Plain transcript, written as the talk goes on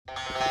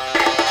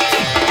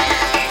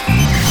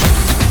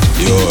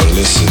You're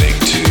listening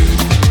to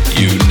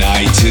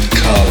United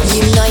Colors.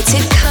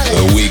 United Colors.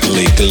 The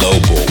weekly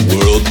global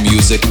world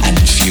music and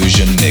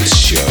fusion mix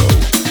show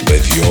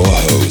with your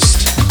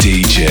host,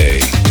 DJ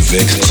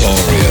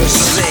Victorious.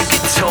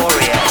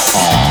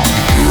 On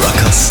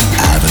Ruckus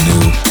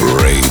Avenue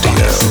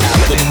Radio.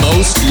 The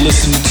most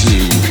listened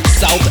to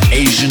South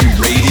Asian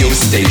radio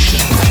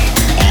station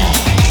on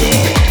the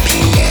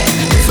planet.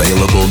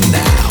 Available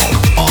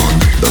now on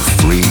the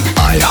free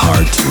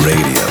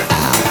iHeartRadio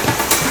app.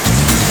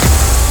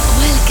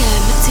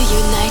 Welcome to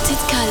United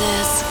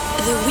Colors,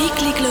 the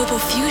weekly global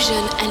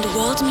fusion and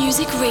world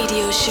music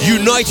radio show.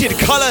 United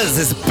Colors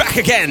is back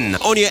again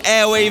on your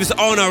airwaves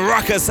on a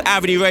Ruckus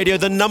Avenue Radio,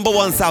 the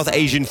 #1 South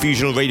Asian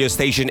fusional radio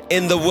station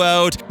in the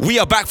world. We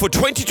are back for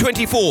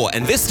 2024,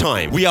 and this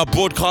time we are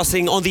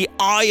broadcasting on the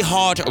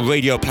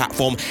iHeartRadio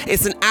platform.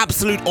 It's an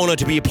absolute honor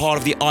to be a part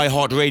of the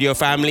iHeartRadio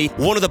family,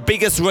 one of the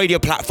biggest radio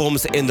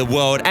platforms in the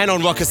world, and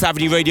on Ruckus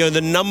Avenue Radio,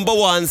 the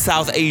 #1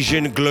 South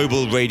Asian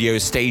global radio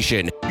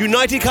station.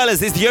 United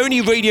Colors is the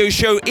only radio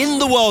show in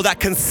the world that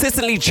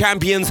consistently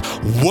champions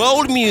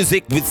world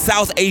music with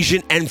South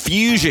Asian and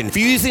fusion,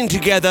 fusing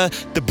together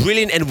the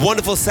brilliant and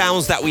wonderful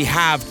sounds that we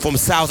have from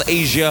South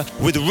Asia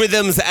with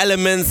rhythms,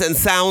 elements, and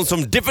sounds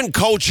from different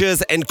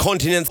cultures and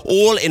continents,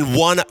 all in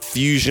one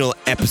fusional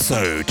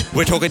episode.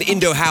 We're talking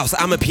Indo house,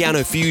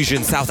 Amapiano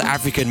fusion, South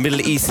African,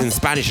 Middle Eastern,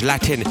 Spanish,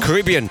 Latin,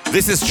 Caribbean.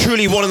 This is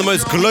truly one of the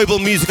most global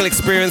musical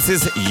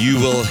experiences you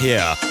will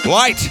hear.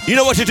 Right, you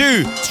know what to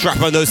do.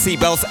 Strap on those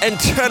seatbelts and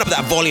turn up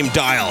that volume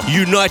dial.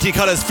 United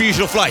Colors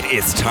Fusional Flight,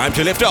 it's time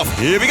to lift off.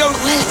 Here we go.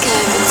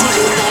 Welcome to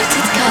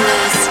United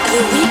Colors,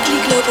 the weekly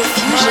global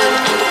fusion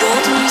and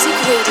world music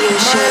radio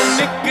show.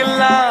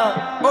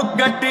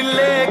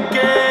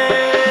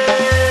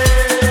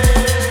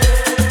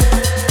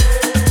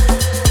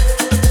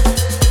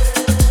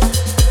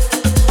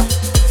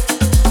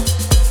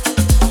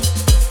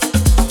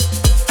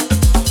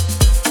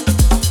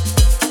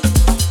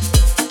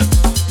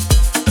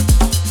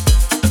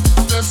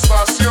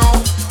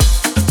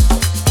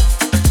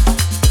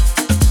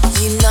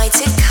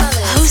 United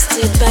Colors,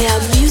 hosted by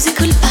our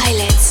musical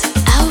pilots,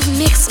 our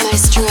mix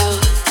maestro,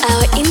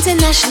 our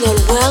international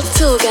world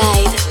tour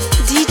guide,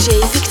 DJ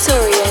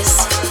Victorious.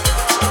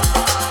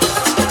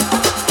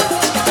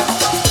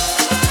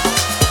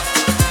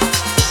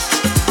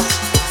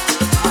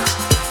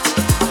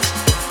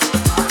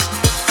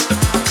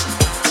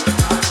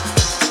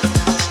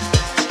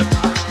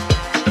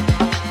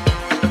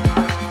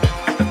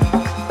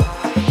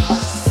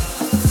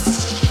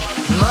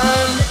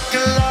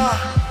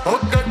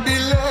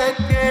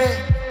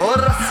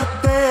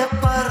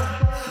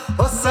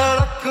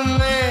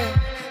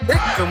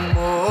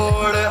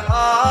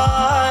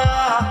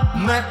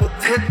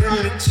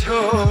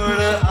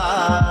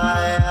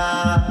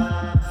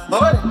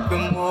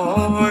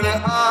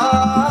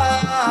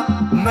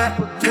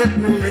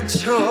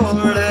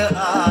 छोड़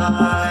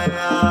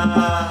आया,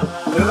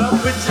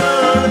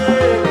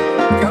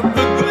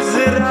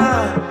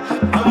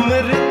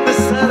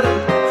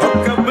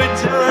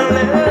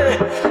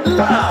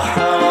 मैं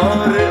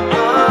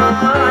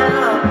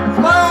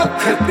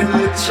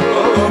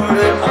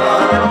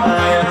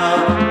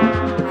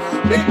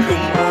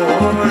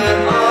दिल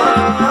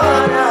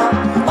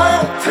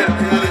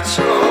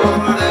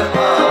छोड़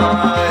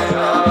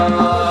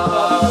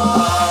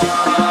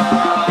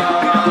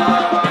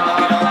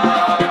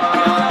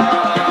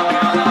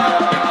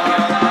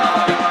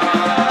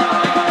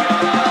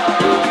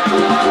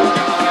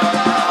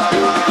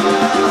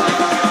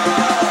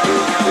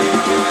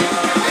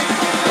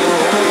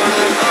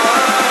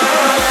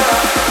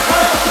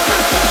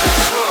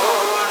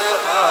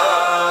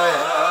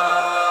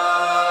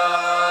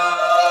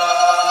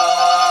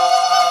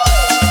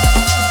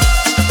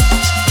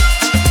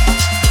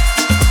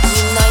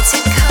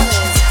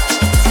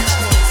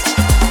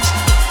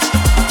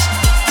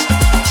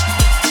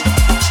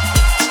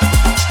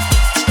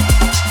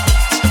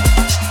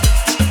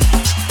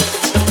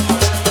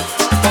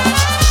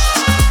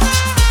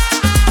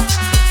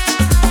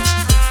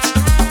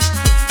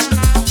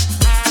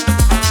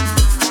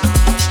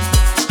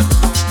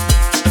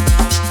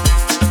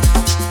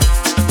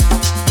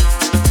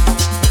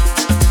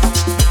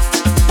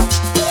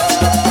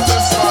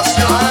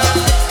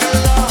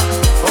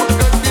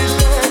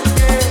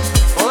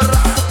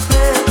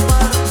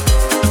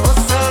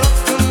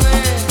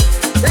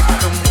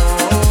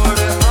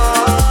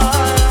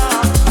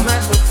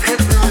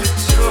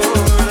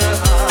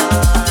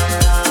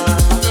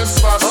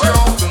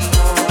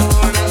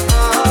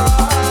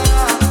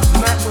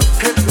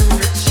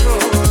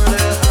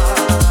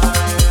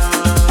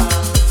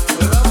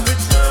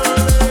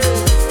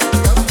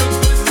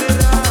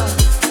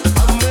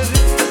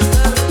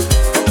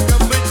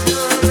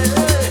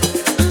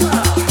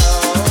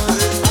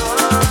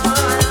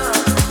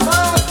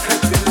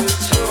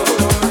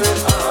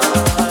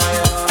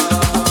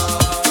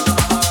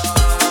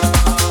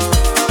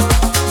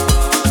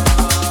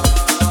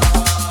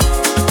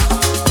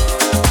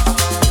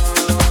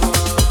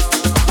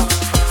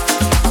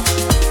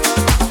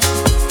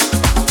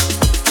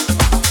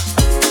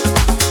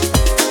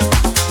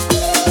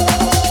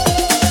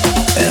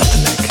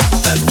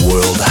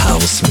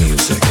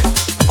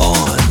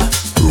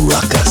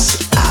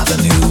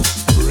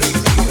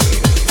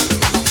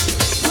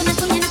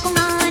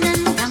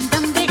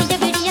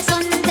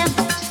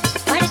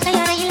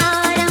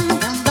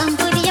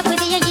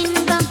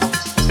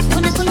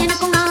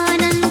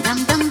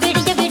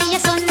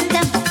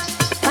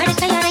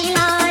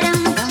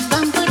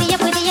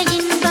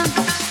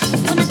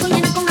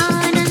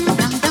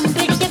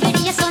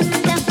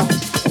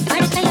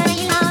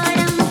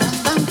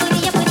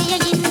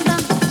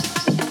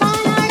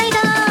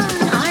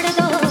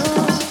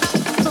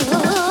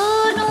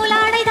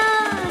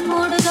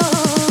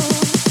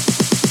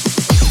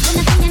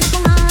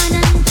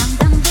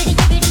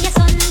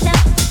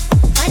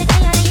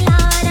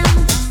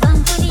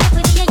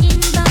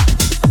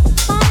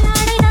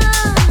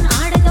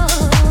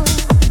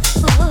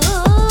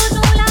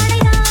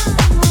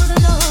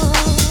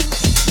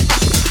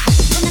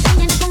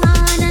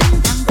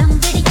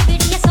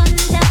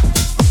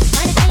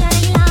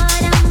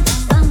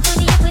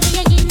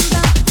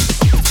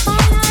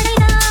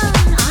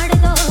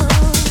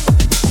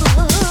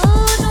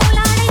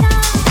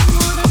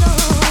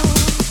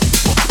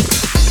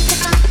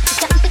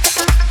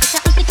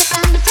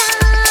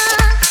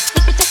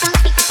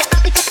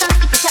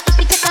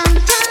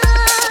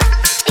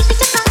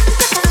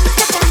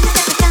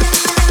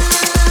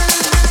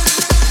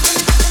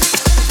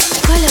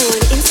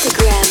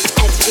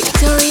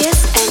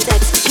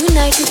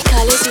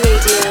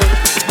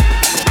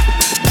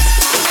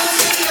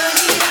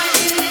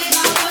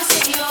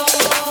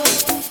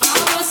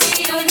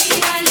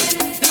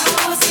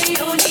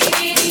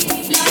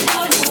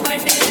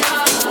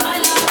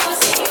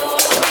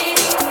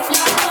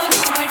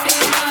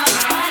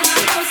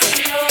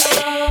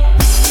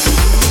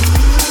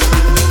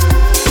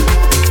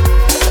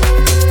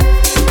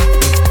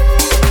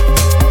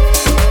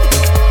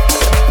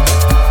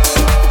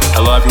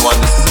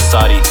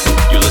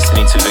You're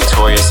listening to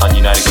Victorious on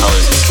United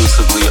Colors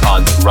exclusively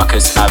on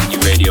Ruckus Avenue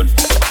Radio.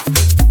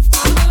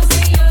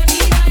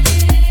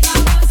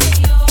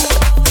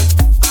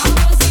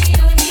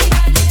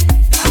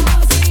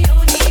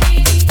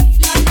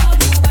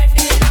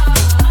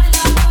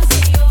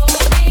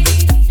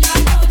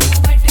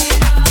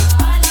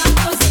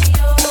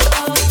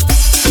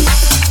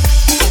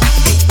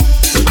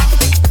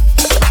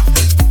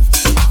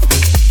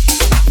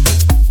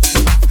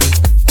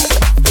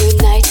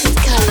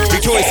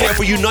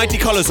 For United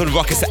Colors on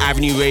Ruckus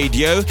Avenue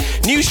Radio.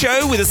 New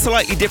show with a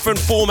slightly different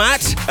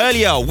format.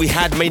 Earlier we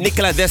had Me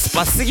Nicola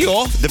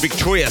Despacito, the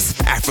Victorious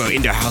Afro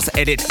Indo House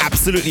edit.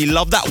 Absolutely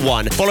love that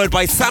one. Followed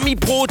by Sammy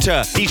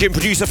Porter, DJ and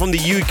producer from the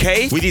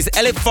UK, with his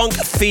Elite Funk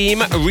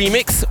theme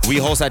remix. We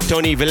also had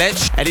Tony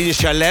Village, Adina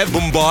Shalev,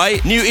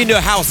 Mumbai. New Indo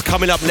House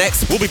coming up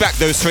next. We'll be back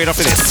though straight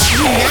after this.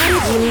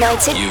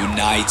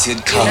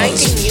 United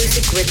Colors. Uniting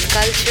music with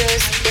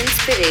cultures,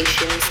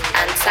 inspirations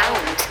and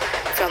sounds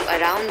from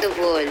around the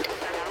world.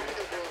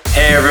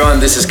 Hey everyone,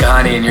 this is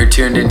Kahani and you're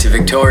tuned into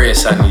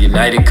Victorious on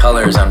United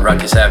Colors on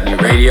Ruckus Avenue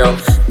Radio,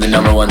 the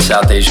 #1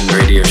 South Asian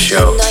radio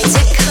show.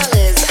 United Colors.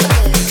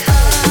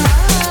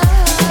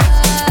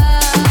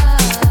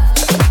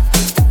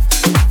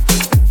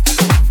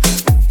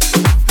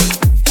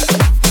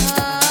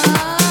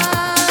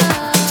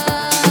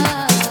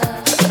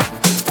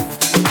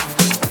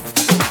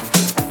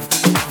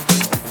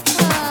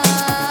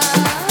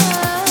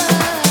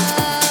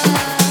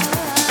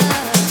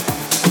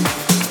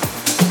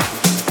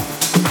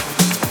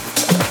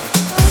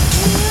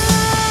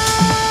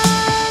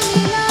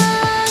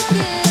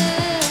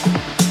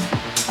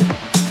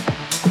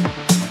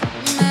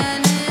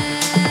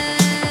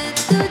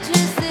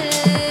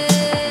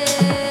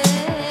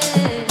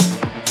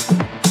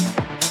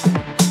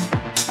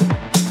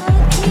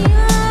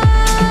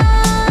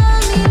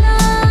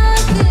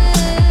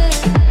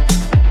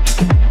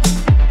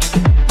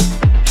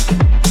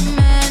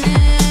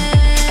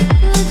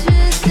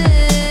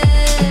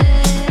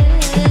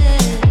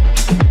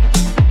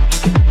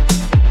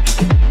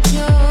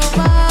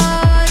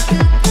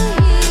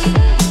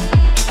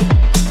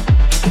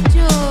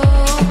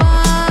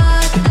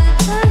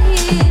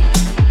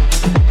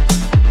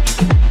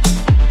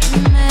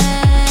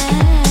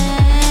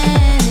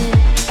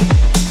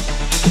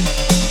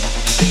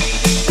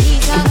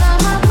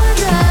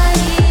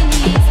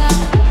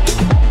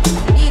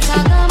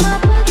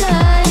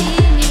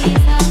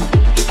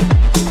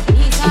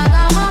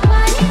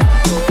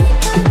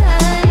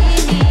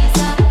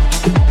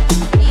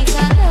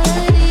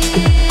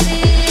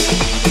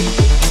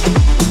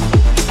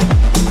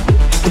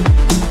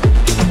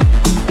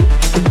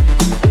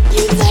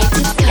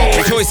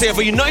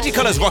 For United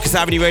Colors Ruckus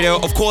Avenue Radio,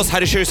 of course, had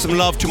to show some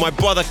love to my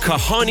brother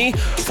Kahani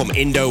from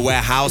Indo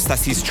Warehouse.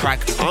 That's his track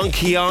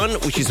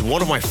Ankian, which is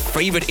one of my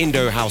favorite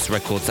Indo house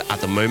records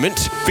at the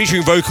moment.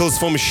 Featuring vocals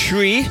from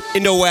Shri.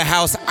 Indo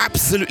Warehouse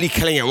absolutely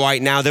killing it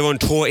right now. They're on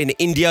tour in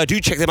India.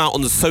 Do check them out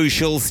on the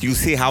socials. You'll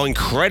see how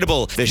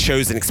incredible their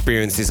shows and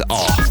experiences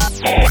are.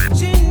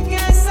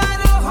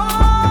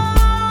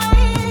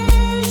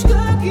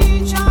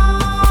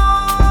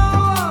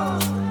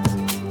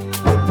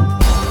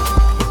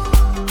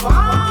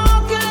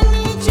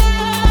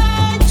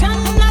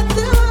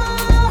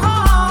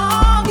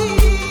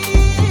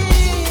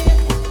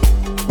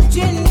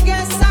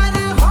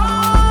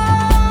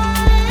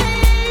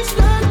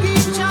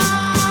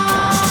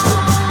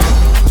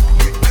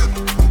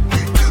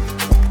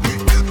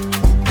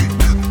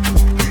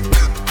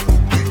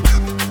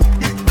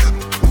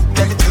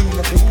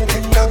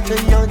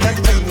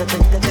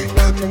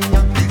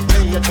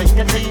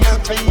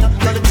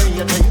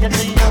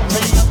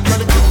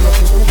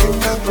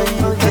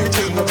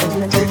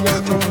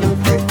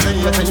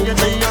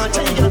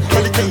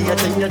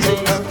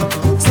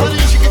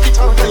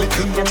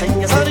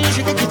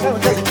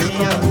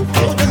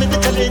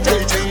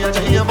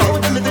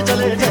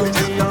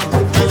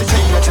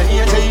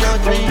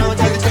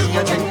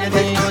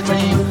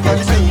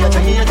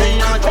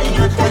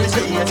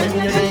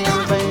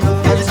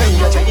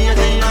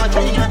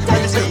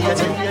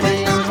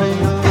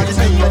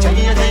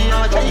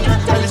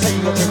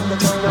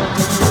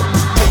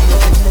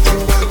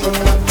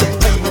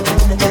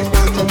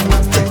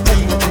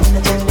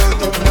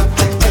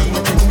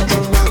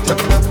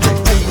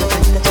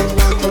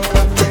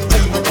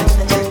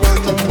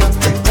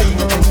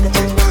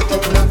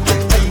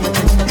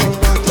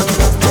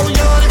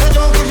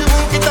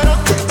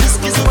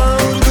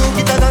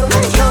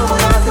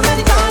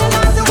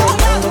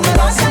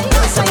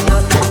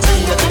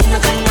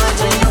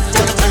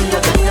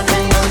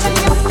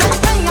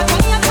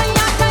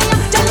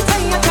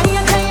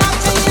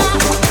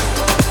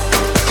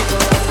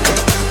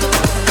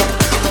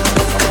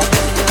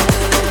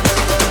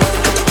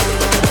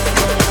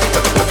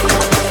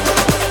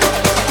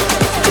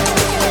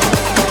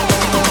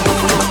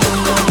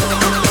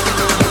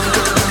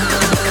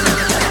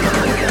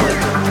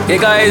 Hey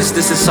guys,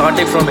 this is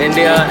Sante from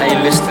India and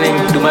you're listening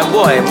to my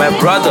boy, my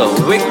brother,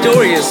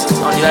 Victorious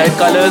on United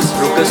Colors,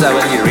 Ruckus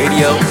Avenue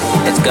Radio.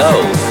 Let's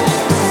go!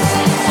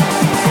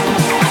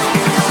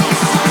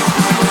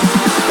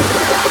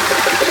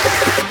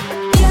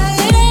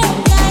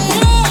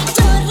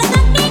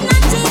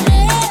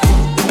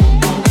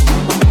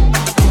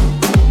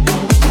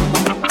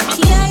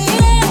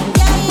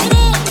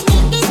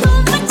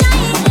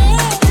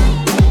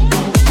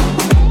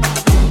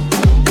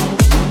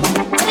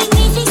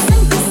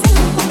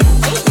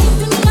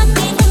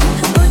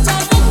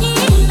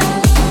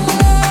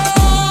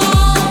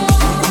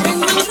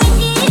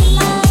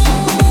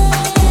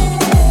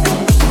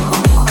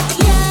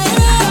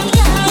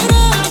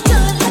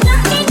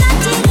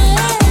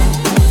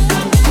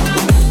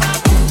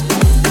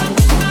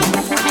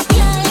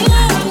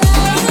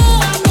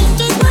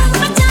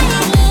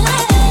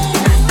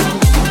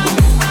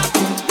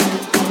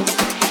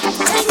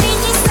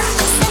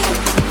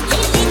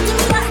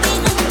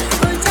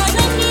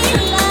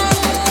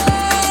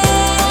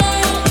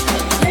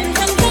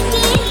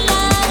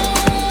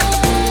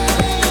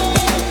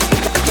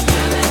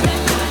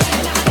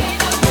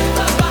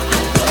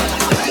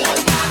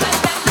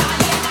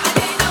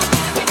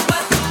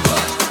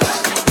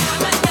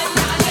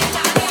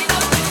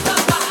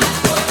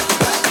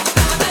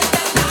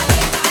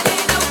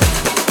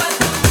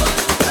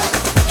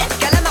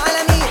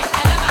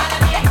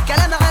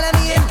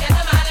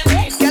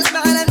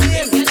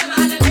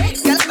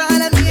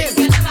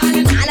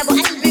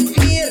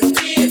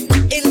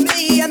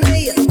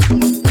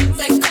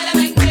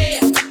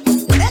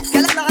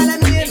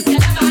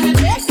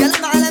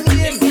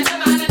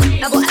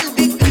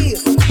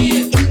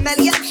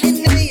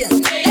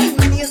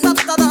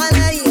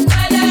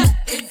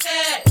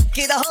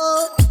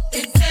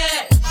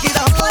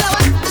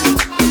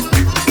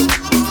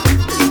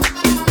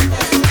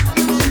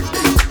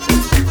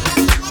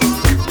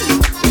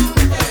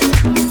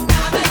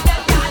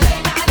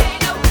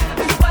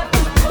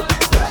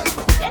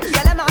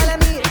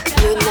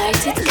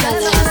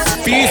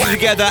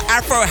 together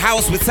Afro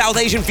House with South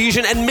Asian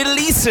fusion and Middle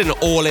Eastern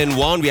all in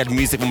one. We had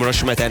music from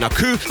Roshmeta and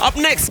Aku. Up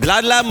next,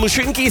 Ladla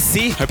Mushinki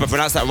Si, hope I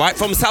pronounced that right,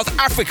 from South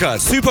Africa.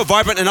 Super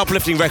vibrant and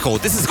uplifting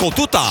record. This is called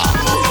Tuta.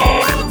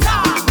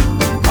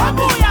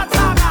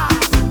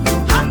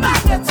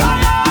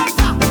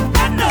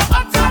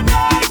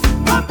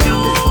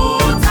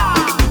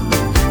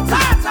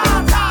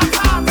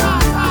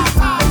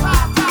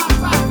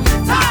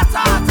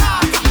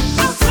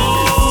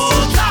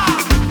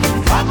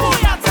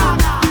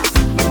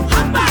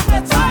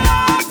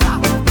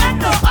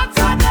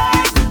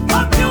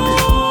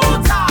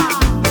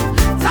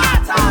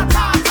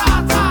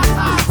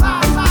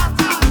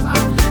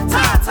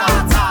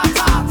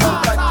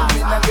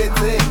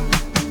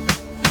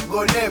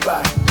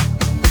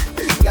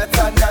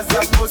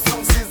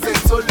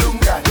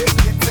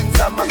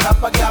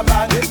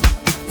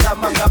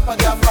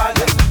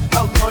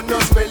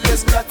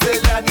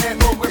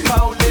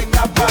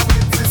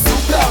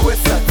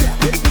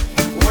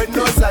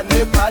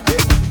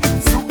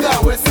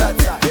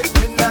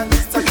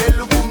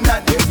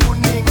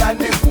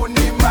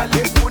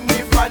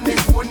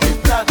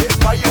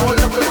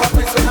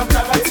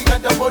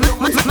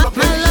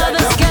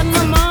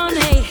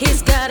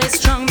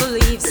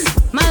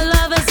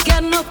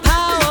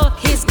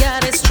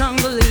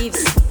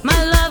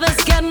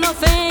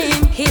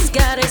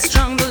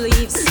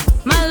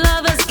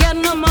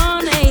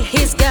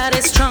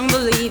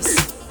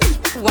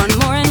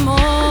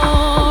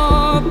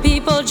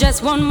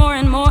 Want more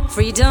and more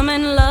freedom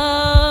and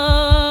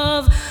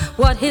love,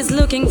 what he's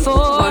looking for.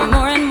 Want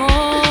more and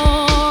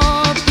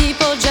more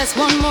people just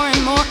want more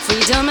and more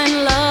freedom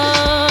and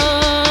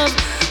love,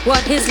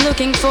 what he's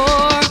looking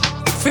for.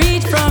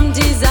 Freed from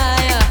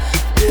desire,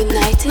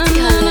 United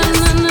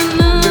Colors.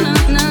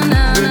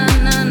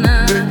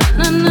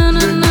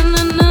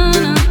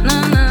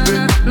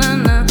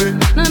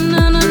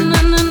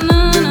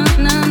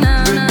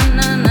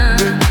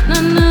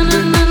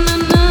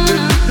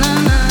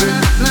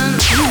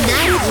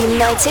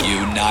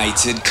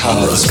 United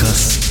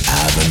Colors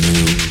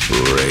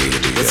Avenue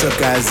Radio. What's up,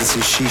 guys? This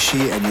is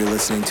Shishi, and you're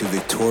listening to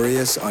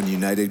Victorious on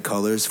United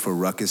Colors for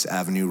Ruckus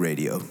Avenue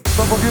Radio.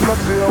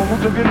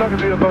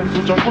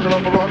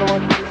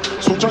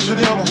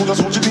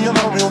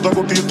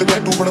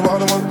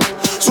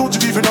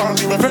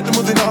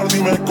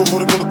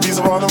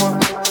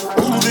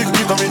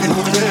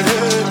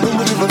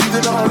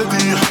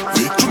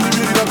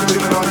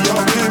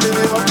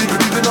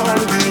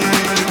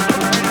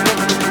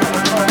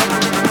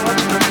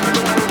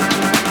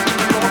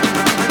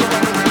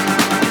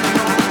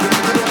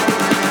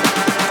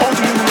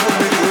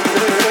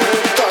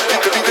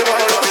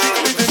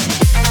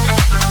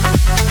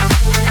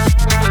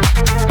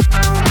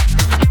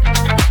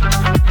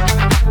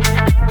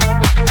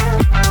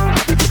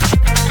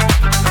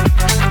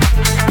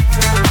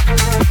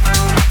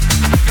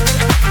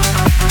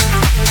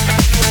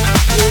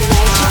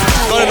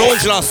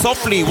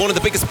 Softly, one of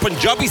the biggest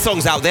Panjabi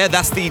songs out there.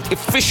 That's the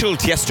official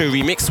Tiesto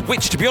remix,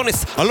 which, to be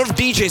honest, a lot of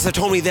DJs have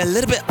told me they're a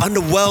little bit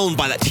underwhelmed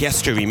by that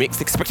Tiesto remix.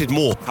 They expected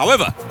more.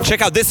 However,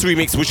 check out this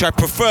remix, which I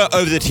prefer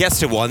over the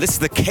Tiesto one. This is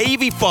the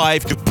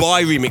KV5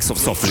 Dubai remix of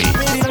Softly.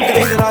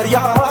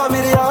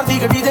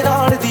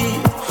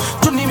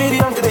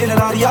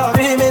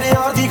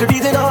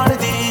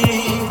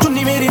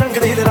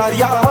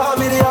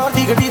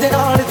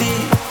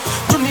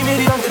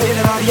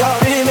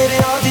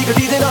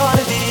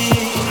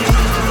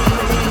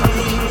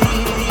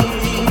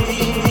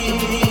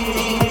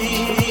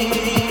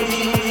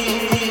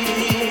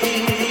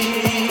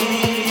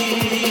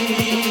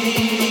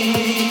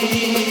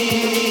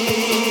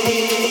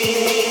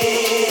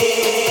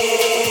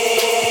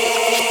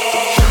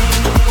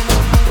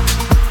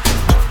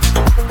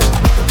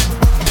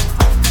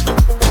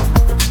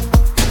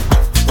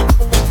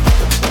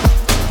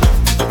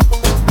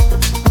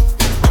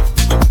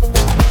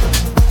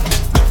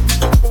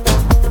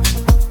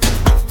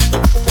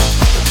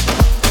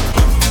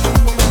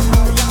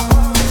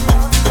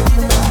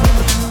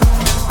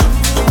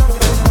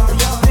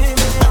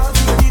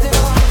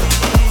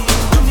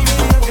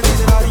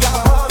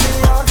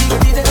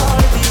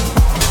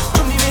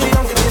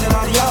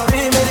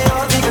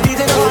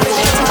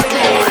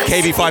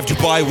 KV5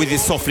 Dubai with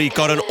his Softly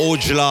Karan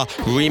Ojla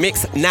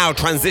remix. Now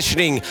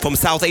transitioning from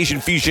South Asian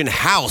fusion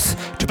house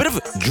to a bit of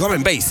drum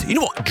and bass. You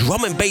know what?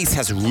 Drum and bass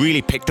has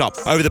really picked up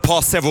over the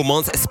past several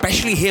months,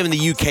 especially here in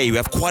the UK. We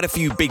have quite a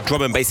few big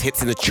drum and bass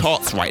hits in the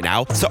charts right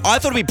now. So I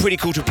thought it'd be pretty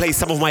cool to play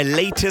some of my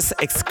latest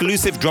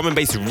exclusive drum and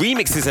bass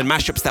remixes and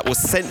mashups that was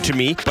sent to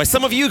me by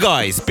some of you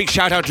guys. Big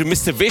shout out to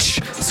Mr. Vish,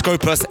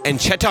 Scopus and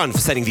Chetan for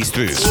sending these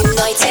through.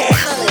 United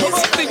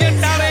Colors.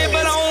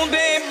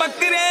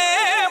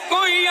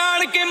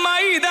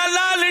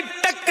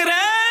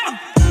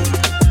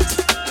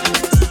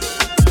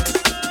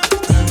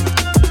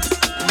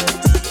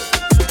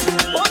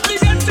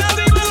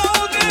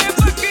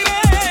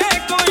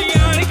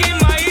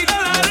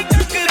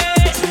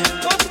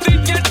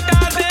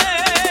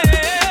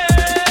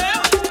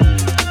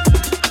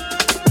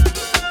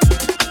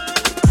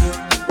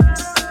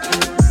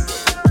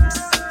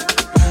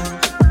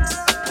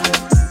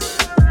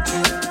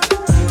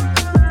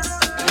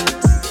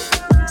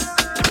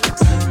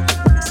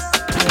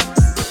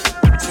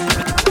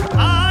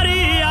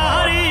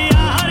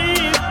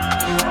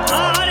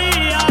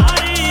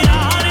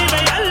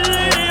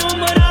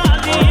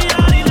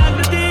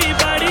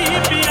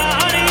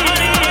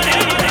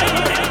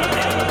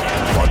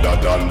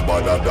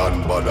 badder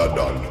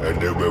than.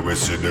 Anyway we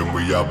see them,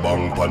 we a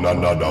bang pan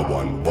another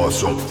one.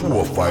 Bust up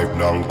 4-5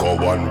 Nanko,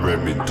 1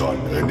 Remington.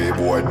 Any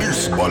boy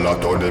this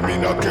ballot on them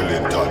in a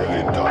Killington.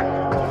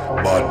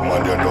 Bad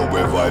man, you know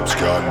where vibes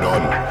can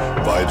done.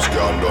 Vibes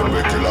can done,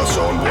 we kill a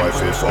sound boy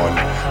for fun.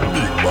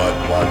 Big bad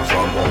man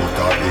from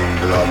outer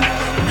England.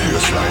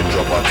 Bassline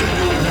drop until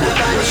the whole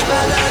place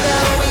down.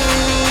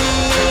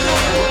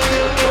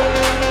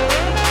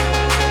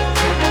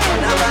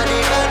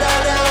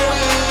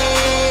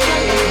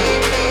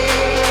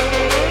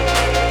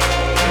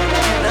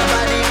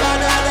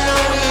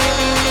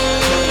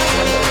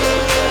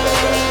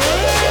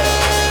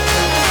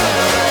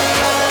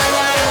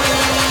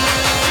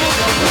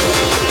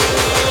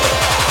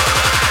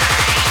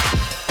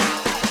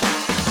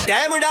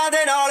 ਡੈਮੜਾ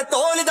ਦੇ ਨਾਲ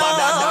ਤੋਲਦਾ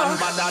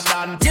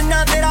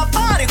ਜਿੰਨਾ ਤੇਰਾ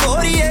ਭਾਰ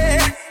ਗੋਰੀਏ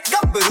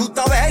ਗੱਭਰੂ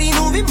ਤਾਂ very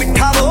ਨੂੰ ਵੀ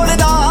ਮਿੱਠਾ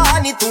ਬੋਲਦਾ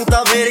ਨੀ ਤੂੰ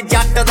ਤਾਂ ਮੇਰੇ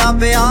ਜੱਟ ਦਾ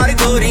ਪਿਆਰ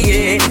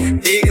ਗੋਰੀਏ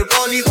ਦੇਖ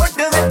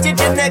ਬਾਲੀਵੁੱਡ ਵਿੱਚ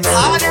ਜਿੰਨੇ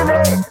ਖਾਨ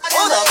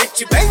ਉਹਦਾ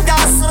ਵਿੱਚ ਬੈਂਦਾ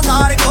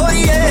ਸਰਦਾਰ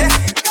ਗੋਰੀਏ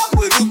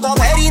ਗੱਭਰੂ ਤਾਂ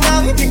ਵੈਰੀ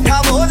ਨਾਲ ਵੀ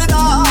ਮਿੱਠਾ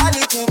ਬੋਲਦਾ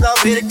ਨੀ ਤੂੰ ਤਾਂ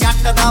ਮੇਰੇ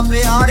ਜੱਟ ਦਾ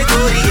ਪਿਆਰ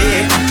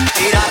ਗੋਰੀਏ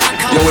ਤੇਰਾ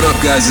Yo, what up,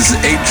 guys? This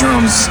is 8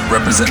 Drums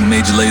representing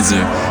Major Lazer,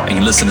 and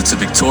you're listening to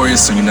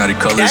Victorious on United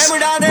Colors,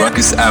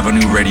 Ruckus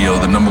Avenue Radio,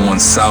 the #1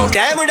 South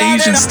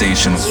Asian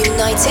station.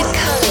 United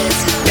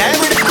Colors.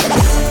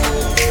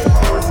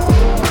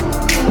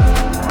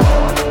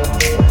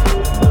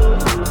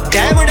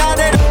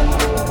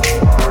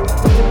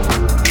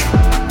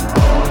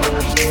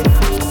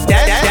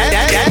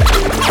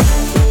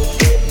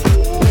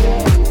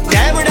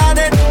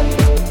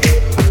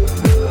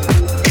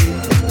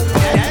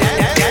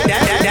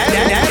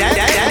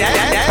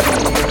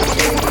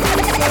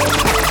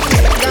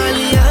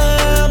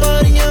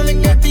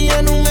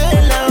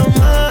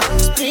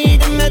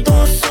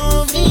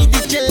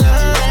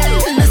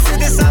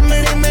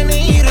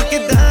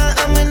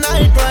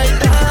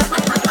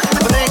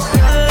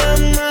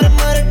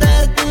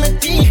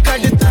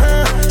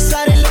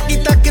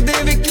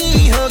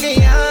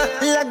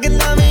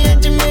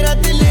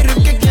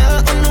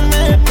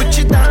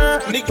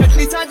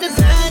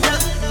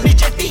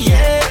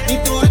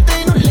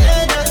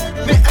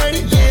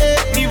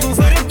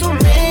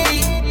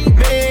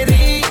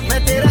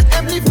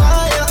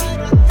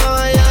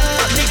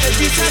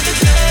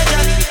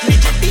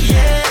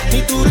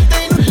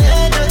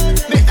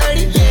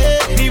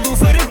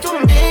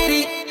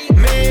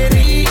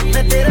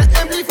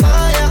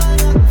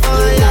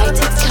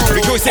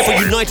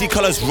 United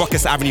Colors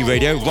Ruckus Avenue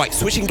Radio. Right,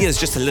 switching gears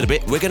just a little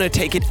bit, we're going to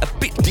take it a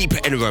bit deeper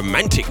and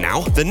romantic now.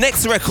 The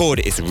next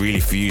record is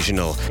really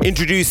fusional,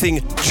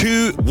 introducing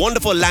 2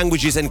 wonderful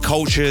languages and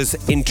cultures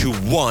into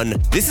one.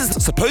 This is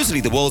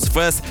supposedly the world's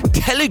first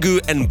Telugu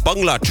and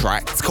Bangla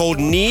track. It's called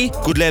Ni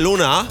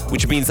Gudlelona,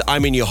 which means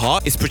I'm in your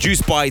heart. It's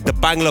produced by the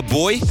Bangla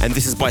Boy, and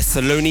this is by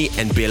Saloni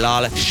and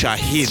Bilal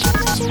Shahid.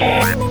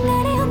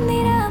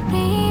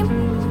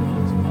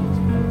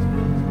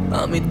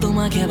 আমি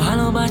তোমাকে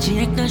ভালোবাসি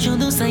একটা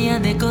শুধু সাইয়া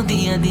দেখো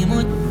দিয়া দিমু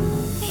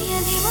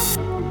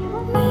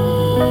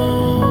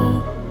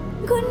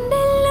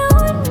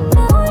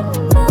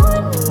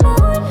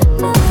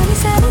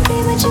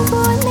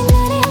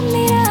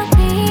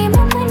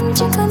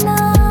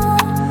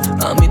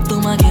আমি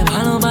তোমাকে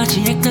ভালোবাসি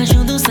একটা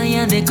শুধু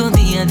সাইয়া দেখো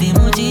দিয়া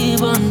দিমু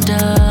জীবনটা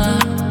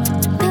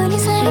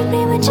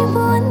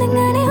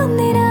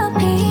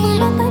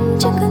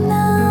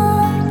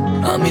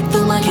আমি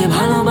তোমাকে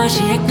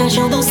ভালোবাসি একটা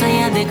শুধু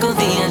সাইয়া দেখো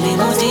দিয়া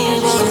দিমু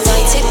জীবনটা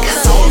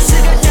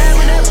ਸਿਰ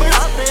ਟੈਮਨੇ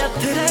ਬਣਾਤੇ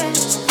ਅਥਰੇ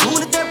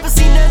ਖੂਨ ਤੇ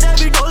ਪਸੀਨੇ ਦੇ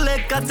ਵੀ ਡੋਲੇ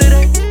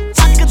ਕਤਰੇ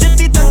ਚੱਕ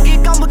ਦਿੱਤੀ ਤੰਗੀ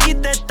ਕੰਮ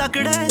ਕੀਤੇ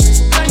ਤਕੜੇ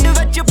ਪਿੰਡ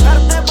ਵਿੱਚ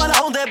ਫਿਰਦੇ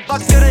ਬਲਾਉਂਦੇ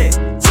ਬੱਕਰੇ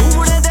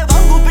ਸੂੜੇ ਦੇ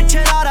ਵਾਂਗੂ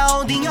ਪਿੱਛੇ ਰਾਰਾ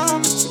ਆਉਂਦੀਆਂ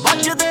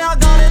ਵੱਜਦੇ ਆ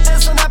ਗਾਣੇ ਤੇ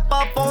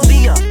ਸਨੈਪਾਂ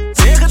ਪਾਉਂਦੀਆਂ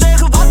ਦੇਖ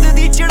ਦੇਖ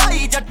ਵੱਧਦੀ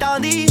ਚੜਾਈ ਜੱਟਾਂ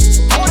ਦੀ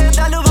ਹੋਰੇ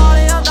ਦਿਲ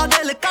ਵਾਲਿਆਂ ਦਾ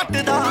ਦਿਲ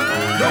ਕੱਟਦਾ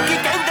ਲੋਕੀ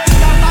ਕਹਿੰਦੇ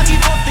ਕਰਦਾ ਕੀ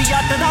ਪੁੱਤ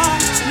ਜੱਟ ਦਾ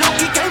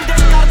ਲੋਕੀ ਕਹਿੰਦੇ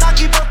ਕਰਦਾ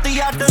ਕੀ ਪੁੱਤ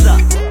ਜੱਟ ਦਾ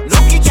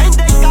ਲੋਕੀ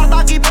ਕਹਿੰਦੇ ਕਰਦਾ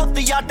ਕੀ ਪੁੱਤ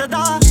ਜੱਟ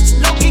ਦਾ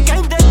ਲੋਕੀ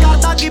ਕਹਿੰਦੇ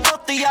ਕਰਦਾ ਕੀ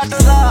ਪੁੱਤ ਜੱਟ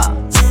ਦਾ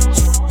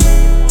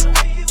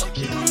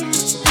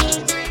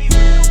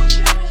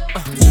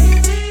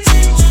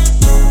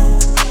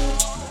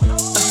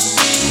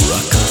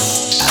Ruckus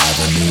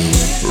Avenue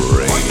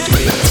Radio.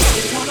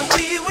 Wanna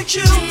be with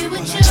you,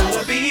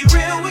 wanna be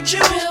real with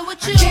you.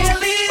 I can't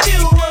leave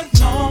you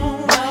alone,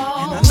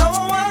 and I know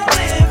I'm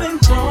living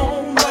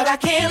wrong, but I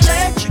can't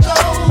let you go.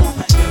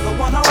 You're the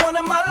one I want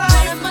in my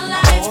life.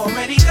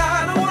 Already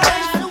got a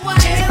wife.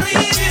 Can't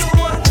leave you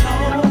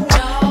alone,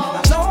 and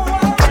I know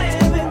I'm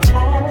living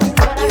wrong,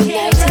 but I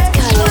can't let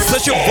you go.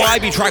 Such a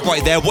vibey track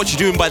right there. What You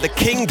Doing by the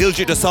King,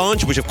 Diljit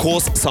Dosanjh, which of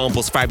course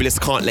samples Fabulous,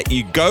 Can't Let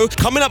You Go.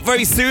 Coming up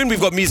very soon,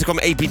 we've got music from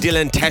AP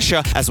Dylan, Tesha,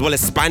 as well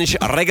as Spanish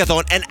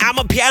reggaeton and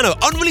Amapiano.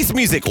 Unreleased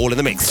music, all in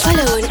the mix.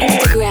 Follow on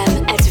Instagram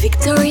at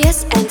Victorious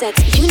and at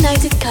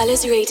United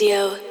Colors Radio.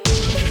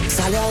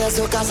 Salió de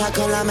su casa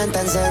con la mente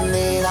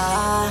encendida.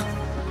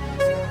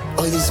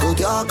 Hoy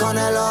discutió con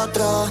el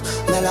otro,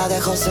 me la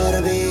dejó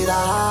servida.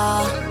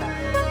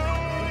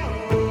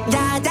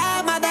 Ya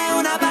llama de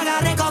una vaga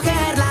a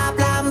recogerla.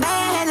 Plan B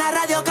en la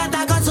radio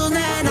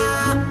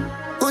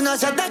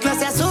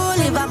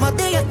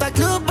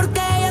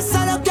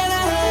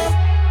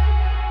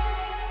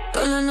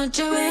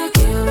noche bella,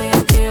 que yo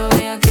bella, que yo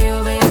bella, que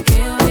yo bella, que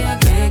yo bella, que yo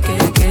bella,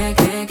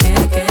 que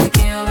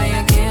yo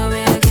bella, que yo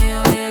bella, que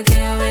yo bella, que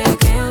yo bella,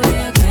 que yo bella, que yo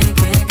bella, que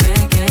yo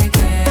bella,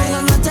 que por la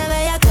noche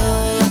bella, que yo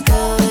bella, que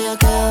yo bella,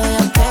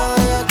 que yo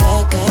bella, que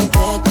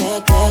yo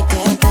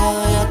bella,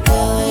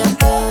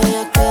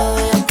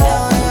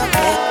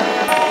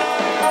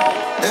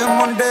 ਇਹ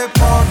ਮੁੰਡੇ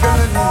ਪਾਗਲ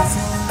ਨਹੀਂ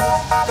ਸੀ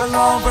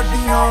ਗੱਲਾਂ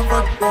ਵੱਡੀਆਂ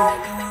ਵੱਡੇ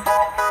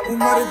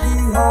ਉਮਰ ਦੀ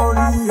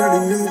ਹੌਲੀ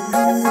ਅੜੀ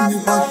ਤੂੰ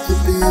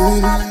ਬਚਦੀ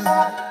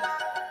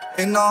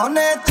ਇਹਨਾਂ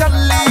ਨੇ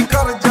ਚੱਲੀ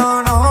ਕਰ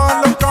ਜਾਣਾ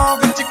ਲੋਕਾਂ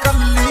ਵਿੱਚ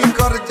ਕੱਲੀ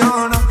ਕਰ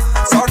ਜਾਣਾ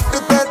ਸੱਟ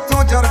ਤੇ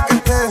ਤੂੰ ਜਰ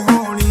ਕਿਤੇ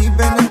ਹੋਣੀ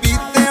ਬਿਨ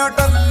ਪੀਤਿਆਂ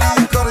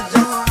ਟੱਲੀ ਕਰ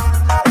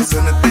ਜਾਣਾ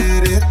ਹੁਸਨ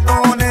ਤੇਰੇ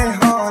ਤੋਂ ਨੇ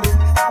ਹਾਰੇ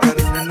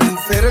ਕਰਨ ਨੂੰ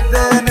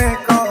ਫਿਰਦੇ ਨੇ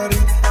ਕਾਰੇ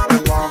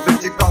ਗੱਲਾਂ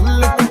ਵਿੱਚ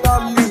ਗੱਲ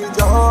ਟਾਲੀ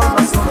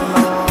ਜਾਣਾ ਸੁਣਨਾ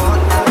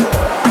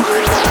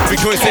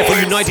Victorious there for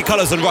United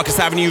Colours on Ruckus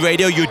Avenue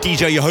Radio. Your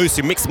DJ, your host,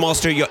 your mix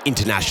master, your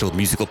international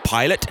musical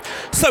pilot.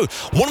 So,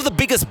 one of the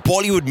biggest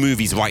Bollywood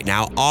movies right now,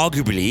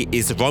 arguably,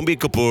 is Ranbir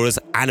Kapoor's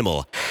Animal.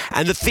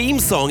 And the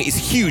theme song is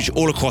huge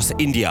all across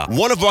India.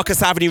 One of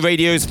Ruckus Avenue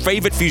Radio's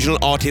favourite fusional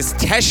artists,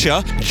 Tesha,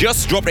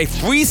 just dropped a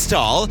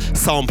freestyle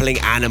sampling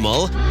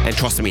Animal. And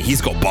trust me,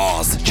 he's got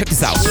bars. Check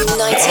this out.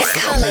 United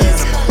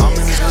Colours. I'm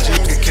in this bitch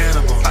like a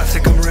cannibal. I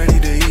think I'm ready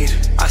to eat.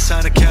 I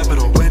signed a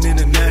capital, went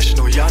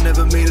international. Y'all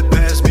never made it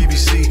past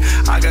BBC.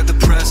 I got the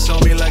press on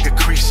me like a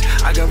crease.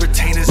 I got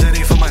retainers that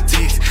ain't for my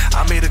teeth.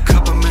 I made a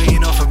couple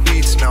million off of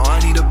beats. Now I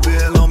need a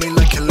bill on me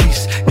like a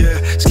lease. Yeah,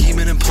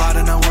 scheming and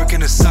plotting, I work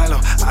in a silo.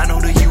 I know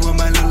that you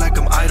might look like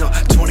I'm idle.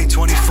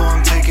 2024,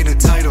 I'm taking the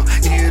title.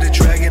 You hear the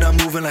dragon, I'm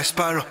moving like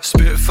spiral.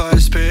 Spit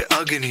fire, spit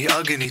agony,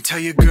 agony.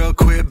 Tell your girl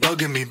quit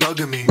bugging me,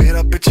 bugging me.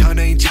 Mera pichha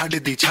nahi chhad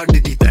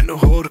di. Tenu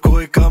hor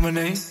koi kam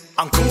nahi.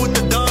 I'm cool with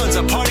the dons,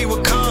 I party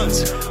with cons.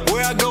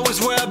 Where I go is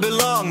where I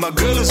belong. My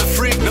girl is a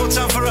freak, no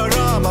time for a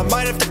rum. I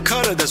might have to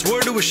cut her, that's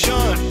word to a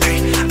Sean. Hey,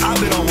 I've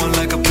been on one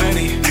like a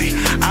penny. Hey,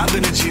 I've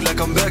been a G like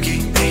I'm Becky.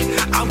 Hey,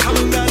 I'm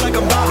coming back like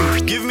I'm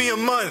Bobby. Give me a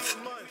month,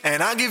 and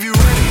I'll give you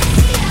ready.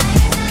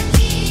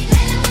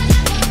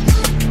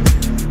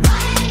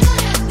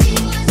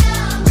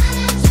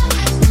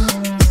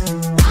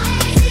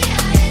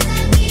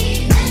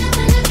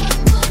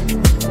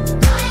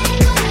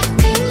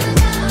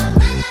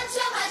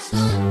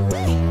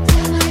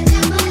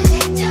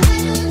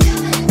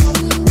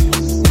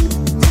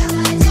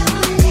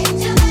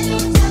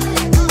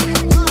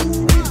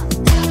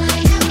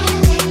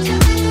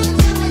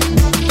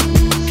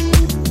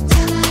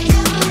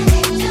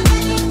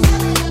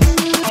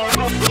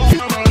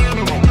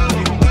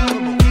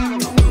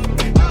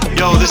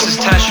 This is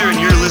Tesha, and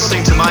you're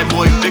listening to my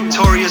boy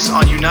Victorious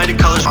on United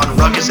Colours on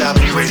Ruckus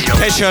Avenue Radio.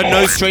 Tesha,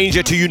 no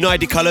stranger to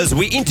United Colours.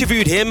 We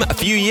interviewed him a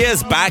few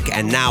years back,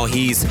 and now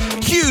he's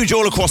huge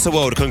all across the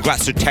world.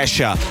 Congrats to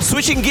Tesha.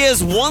 Switching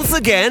gears once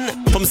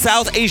again from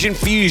South Asian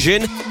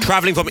fusion,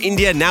 travelling from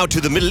India now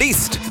to the Middle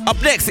East. Up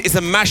next is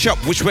a mashup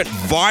which went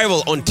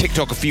viral on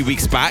TikTok a few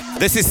weeks back.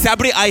 This is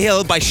Sabri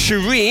Ahil by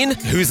Shireen,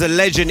 who's a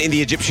legend in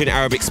the Egyptian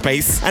Arabic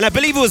space. And I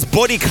believe it was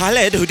Body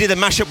Khaled who did a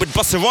mashup with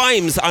Busta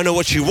Rhymes, I Know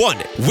What You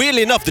Want.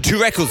 Weirdly enough, the two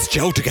records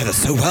gel together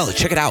so well.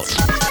 Check it out.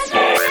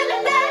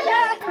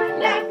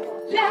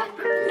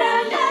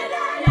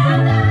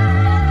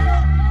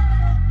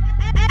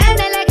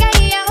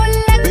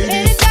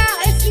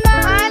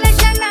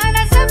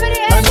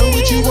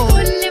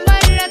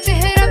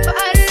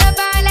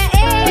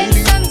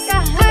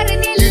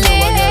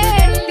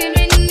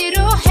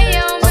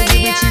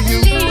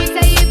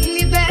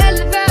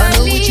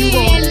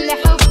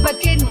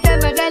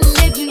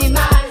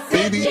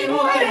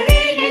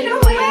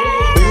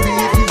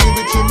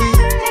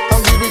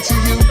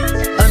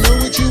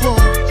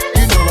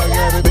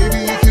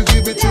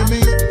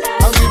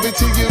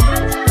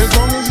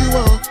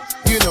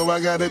 I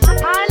got it. Get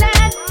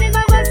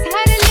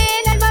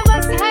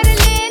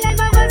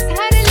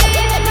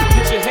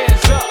your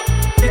hands up,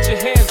 get your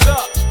hands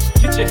up,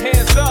 get your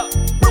hands up,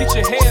 get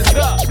your hands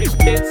up.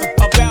 It's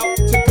about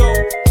to go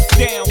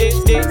down.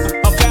 It's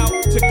about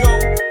to go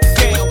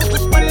down.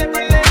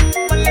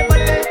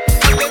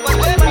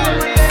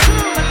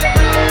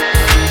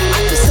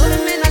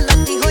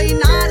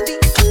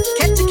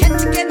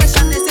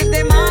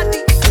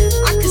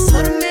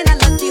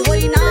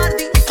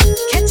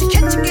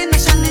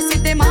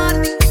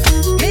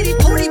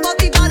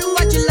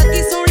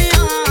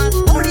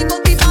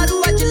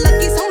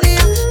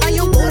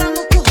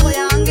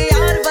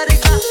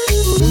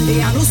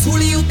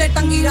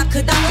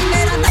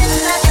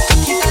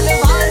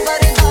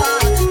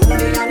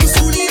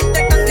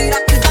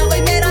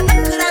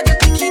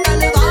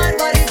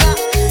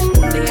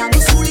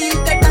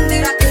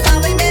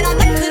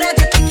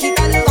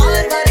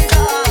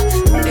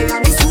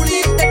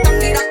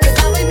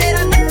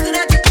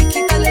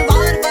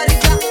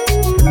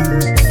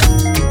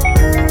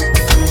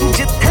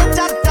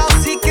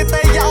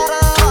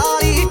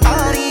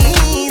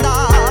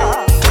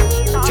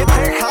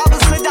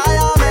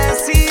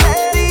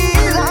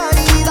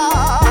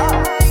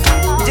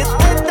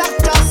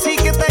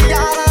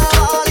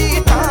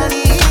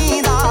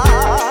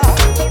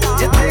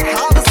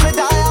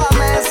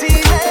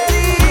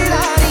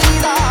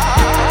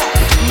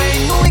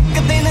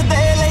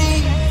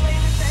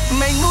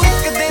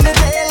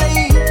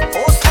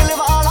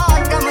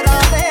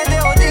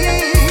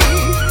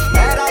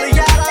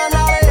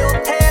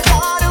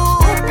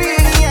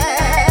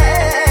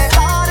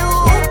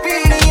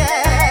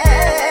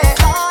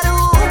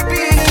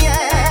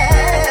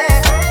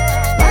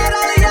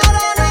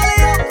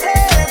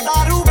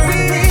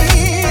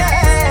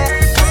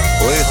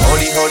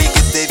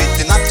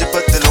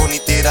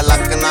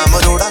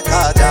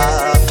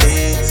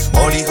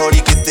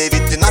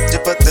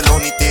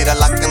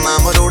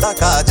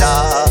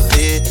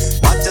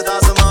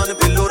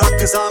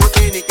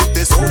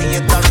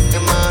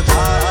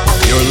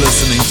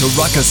 to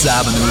Ruckus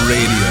Avenue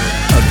Radio,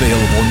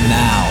 available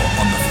now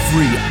on the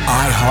free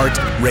iHeart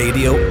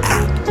Radio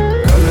app.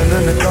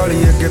 ਕਾਲੀ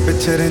ਅੱਗੇ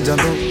ਪਿੱਛੇ ਰਹਿ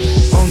ਦੋ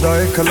ਆਉਂਦਾ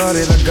ਏ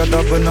ਖਲਾਰੇ ਲੱਗਾ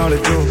ਦੱਬ ਨਾਲ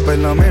ਜੋ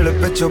ਪਹਿਲਾਂ ਮੇਲ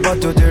ਪਿੱਛੋਂ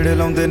ਬਾਜੋ ਜਿਹੜੇ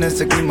ਲਾਉਂਦੇ ਨੇ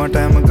ਸਕੀਮਾਂ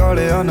ਟਾਈਮ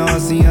ਗਾਲਿਆ ਨਾ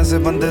ਅਸੀਂ ਐਸੇ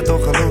ਬੰਦੇ ਤੋਂ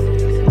ਖਲੋ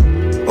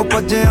ਉਹ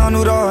ਭੱਜਿਆਂ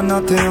ਨੂੰ ਰਾਹ ਨਾ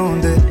ਥੇ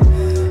ਆਉਂਦੇ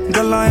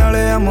ਗੱਲਾਂ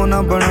ਵਾਲੇ ਐਮੋ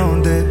ਨਾ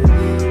ਬਣਾਉਂਦੇ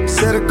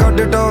ਸਿਰ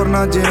ਕੱਢ ਟੌਰ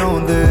ਨਾ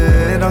ਜਿਉਂਦੇ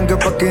ਰੰਗ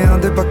ਪੱਕਿਆਂ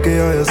ਦੇ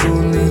ਪੱਕਿਆ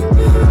ਅਸੂਲ ਨਹੀਂ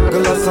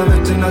ਗਲਾਸਾਂ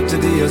ਵਿੱਚ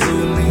ਨੱਚਦੀ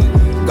ਅਸੂਲ ਨਹੀਂ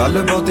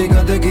ਗੱਲ ਬਹੁਤੀ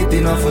ਕਦੇ ਕੀਤੀ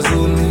ਨਾ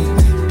ਫਜ਼ੂਲ ਨਹੀਂ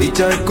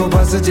ਟੀਚਾ ਇੱਕੋ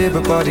ਬਸ ਜੇਬ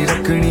ਭਾਰੀ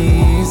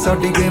ਰੱਖਣੀ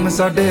ਸਾਡੀ ਗੇਮ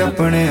ਸਾਡੇ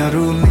ਆਪਣੇ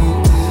ਰੂਲ ਨਹੀਂ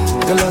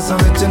ਗਲਾਸਾਂ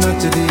ਵਿੱਚ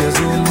ਨੱਚਦੀ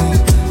ਅਸੂਲ ਨਹੀਂ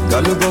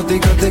ਗੱਲ ਬਹੁਤੀ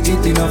ਕਦੇ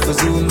ਕੀਤੀ ਨਾ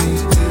ਫਜ਼ੂਲ ਨਹੀਂ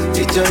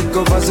ਟੀਚਾ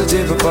ਇੱਕੋ ਬਸ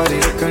ਜੇਬ ਭਾਰੀ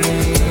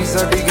ਰੱਖਣੀ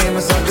ਸਾਡੀ ਗੇਮ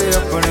ਸਾਡੇ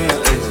ਆਪਣੇ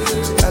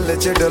ਐਲ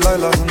ਚ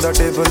ਡਲਾਲਾ ਹੁੰਦਾ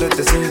ਟੇਬਲ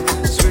ਤੇ ਸੀ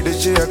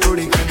ਸਵੀਡਿਸ਼ ਆ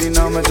ਕੁੜੀ ਕਹਿੰਦੀ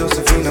ਨਾ ਮੈਂ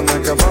ਜੋਸਫੀਨ ਮੈਂ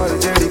ਕਿਹਾ ਬਾਹਰ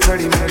ਜਿਹੜੀ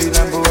ਖੜੀ ਮੇਰੀ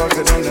ਲੰਬੋ ਆ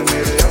ਗਰੋਨ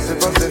ਮੇਰੇ ਆਸੇ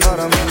ਪਾਸੇ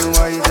ਨਾਰਾ ਮੈਨੂੰ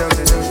ਆਈ ਜਾਵੇ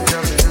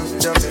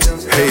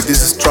Hey, this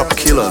is Drop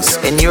Killers.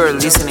 And you're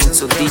listening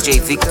to DJ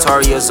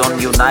Victorious on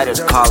United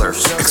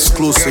Colors.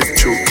 Exclusive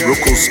to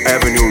Ruckus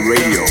Avenue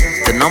Radio.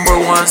 The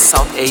 #1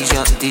 South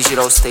Asian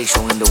digital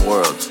station in the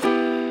world.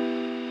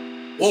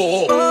 Whoa,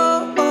 whoa.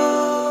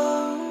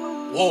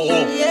 Whoa,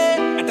 whoa.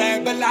 Yeah. I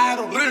think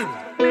Belado Rim.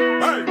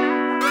 Hey.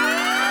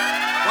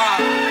 Wow.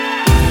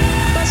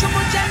 Paso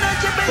muchas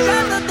noches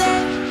pensándote.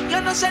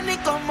 Yo no sé ni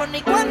cómo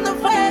ni cuándo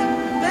fue.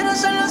 Pero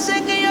solo sé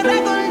que yo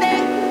recordé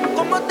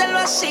cómo te lo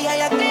hacía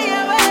y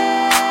aquella vez.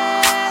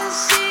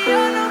 Si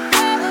yo no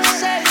puedo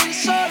seguir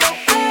solo,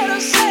 pero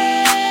sé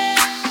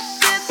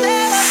que te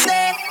boté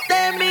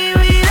de mi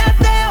vida,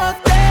 te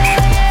boté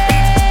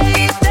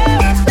y te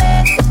boté,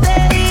 te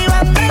di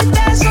banda y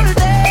te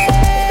solté,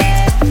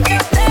 yo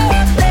te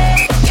boté,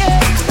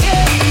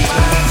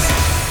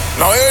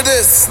 Now hear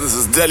this. This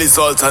is Delhi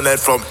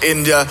Sultanate from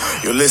India.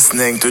 You're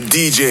listening to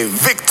DJ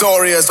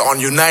Victorious on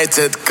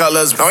United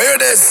Colors. Now hear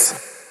this.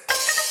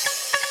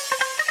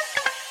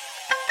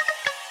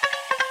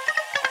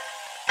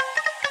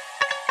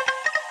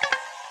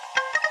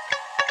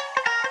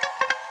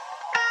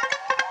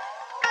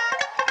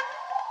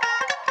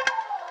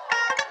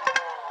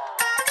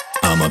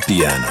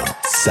 Amapiano,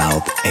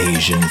 South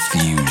Asian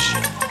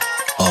Fusion,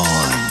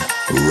 on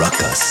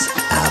Ruckus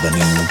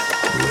Avenue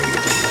Radio.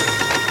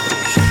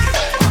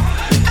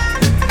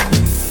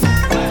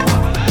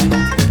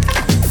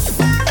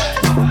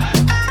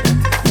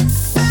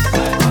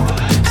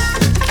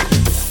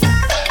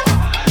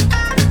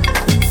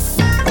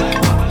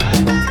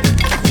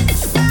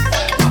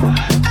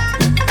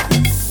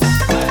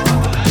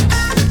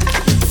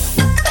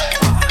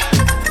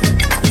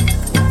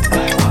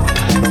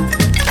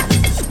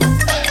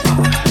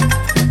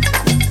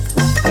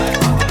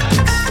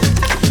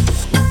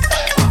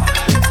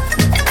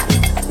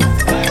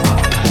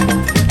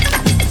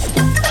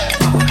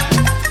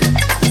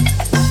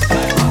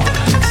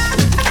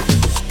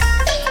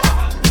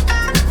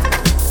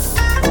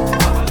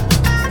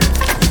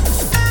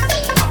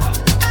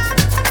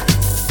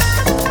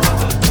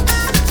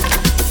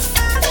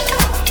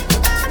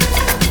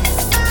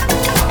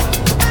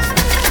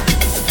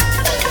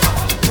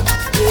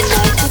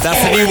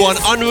 That's the new one,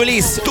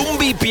 unreleased,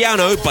 Tumbi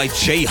Piano by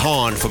Jay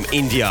Han from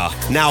India.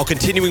 Now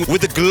continuing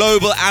with the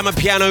global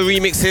Amapiano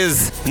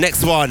remixes.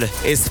 Next one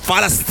is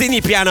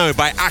Palestini Piano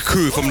by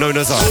Aku from No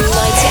Nazar.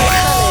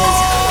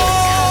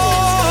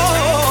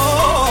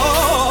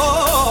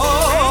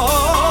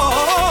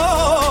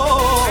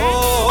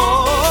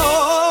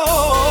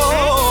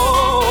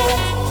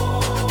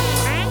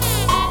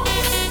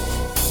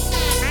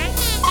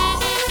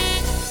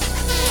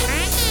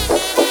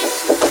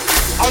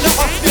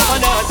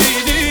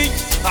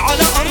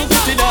 على أرض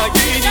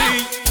تلاقيني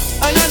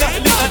أنا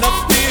لأهلي أنا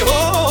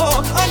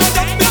فيهم أنا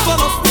دمي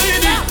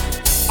فلسطيني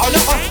على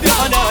عهدي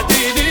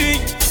أناديني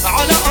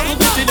على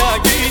أرض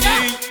تلاقيني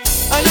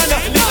أنا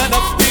لأهلي أنا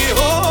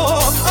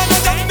فيهم أنا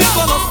دمي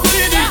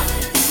فلسطيني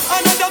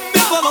أنا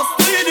دمي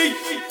فلسطيني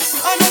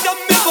أنا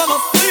دمي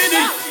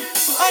فلسطيني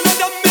أنا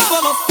دمي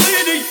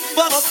فلسطيني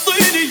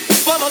فلسطيني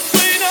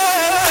فلسطيني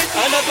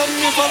أنا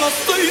دمي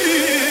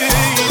فلسطيني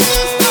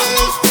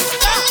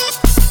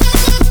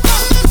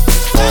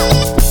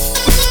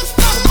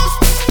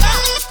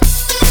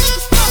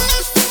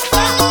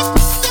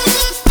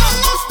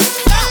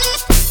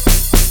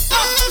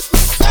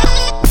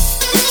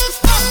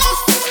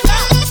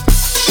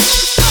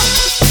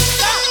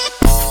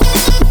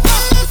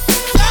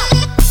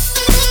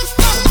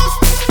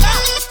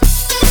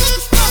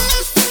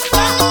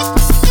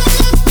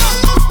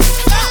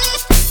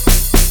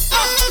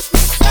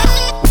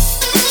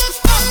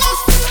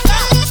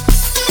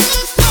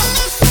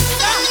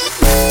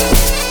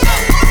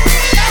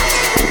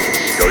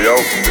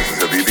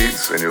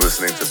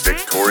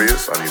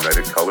on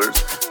United Colors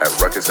at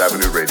Ruckus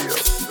Avenue Radio,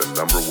 the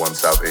 #1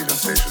 South Asian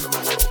station in the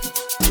world.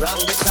 Run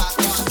the clock,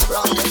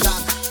 run the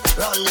clock,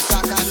 run the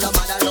clock and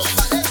nobody look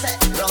back. Let's say,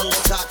 run the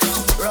clock,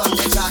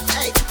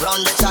 hey, run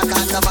the clock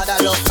and nobody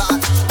look back.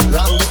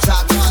 Run the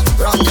clock,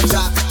 run the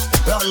clock,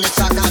 run the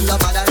clock and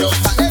nobody look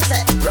back. Let's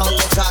say, run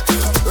the clock,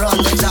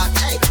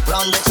 hey,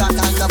 run the clock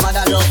and nobody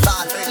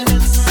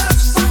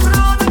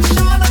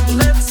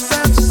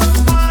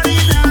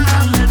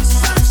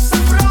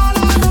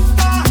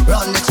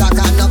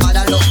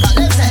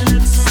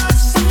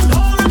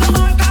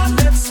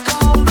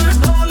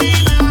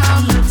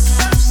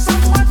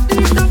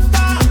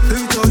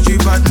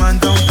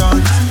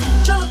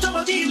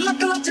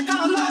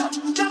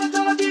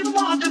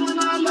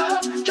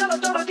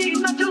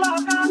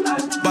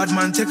Bad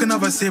man, take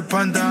another sip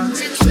and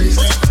dance.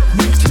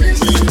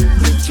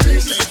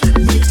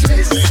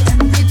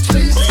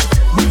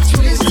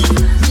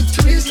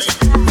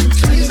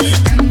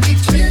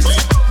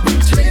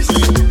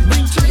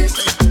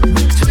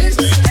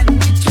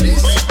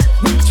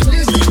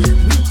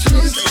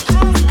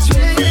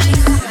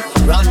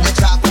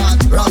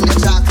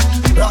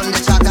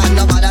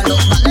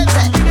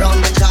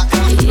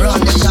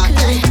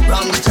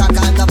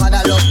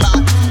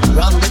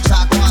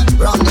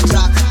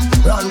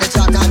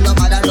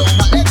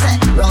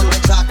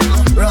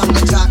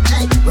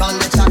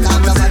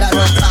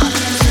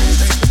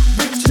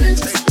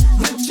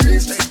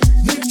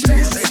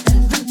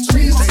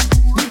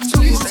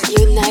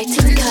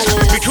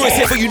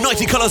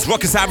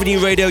 Ruckus Avenue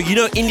Radio. You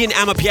know, Indian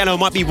Amapiano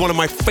might be one of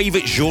my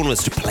favorite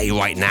genres to play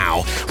right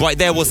now. Right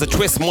there was the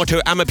Twist Motto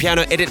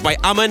Amapiano edit by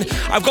Aman.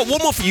 I've got one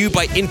more for you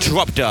by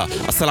Interrupter.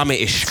 Assalame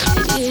Ishq.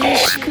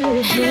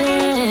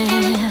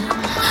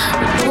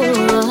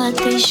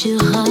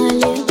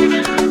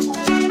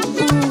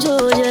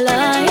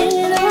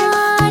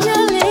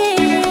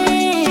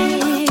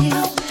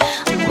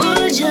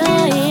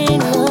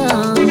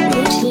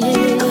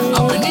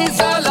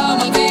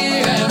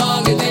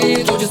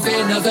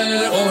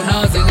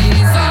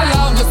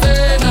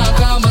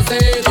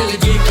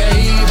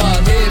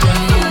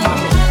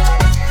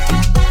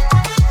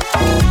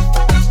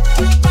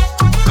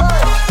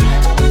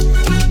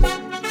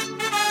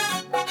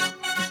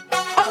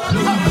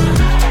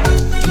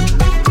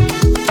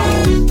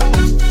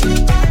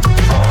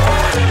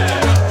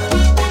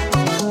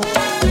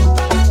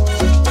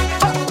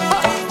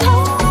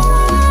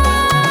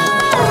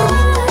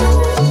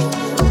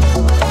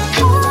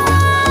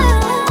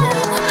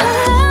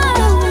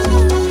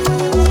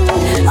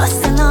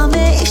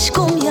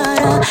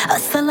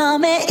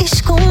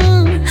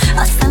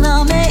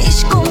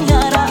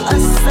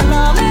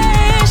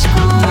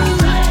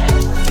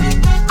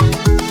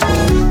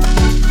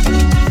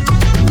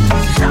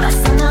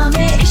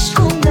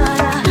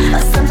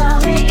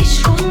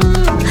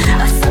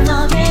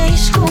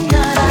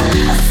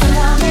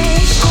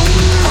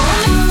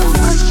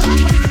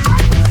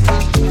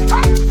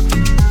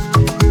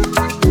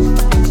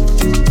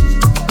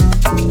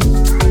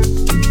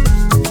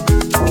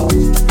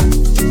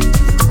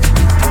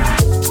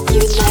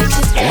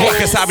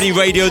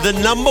 Radio, the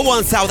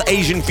 #1 South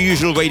Asian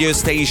fusional radio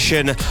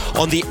station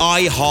on the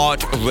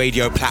iHeart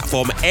Radio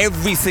platform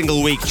every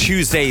single week,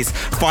 Tuesdays,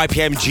 5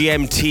 p.m.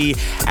 GMT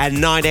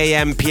and 9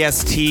 a.m.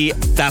 PST.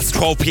 That's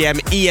 12 p.m.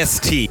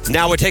 EST.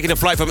 Now we're taking a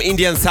flight from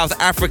India and South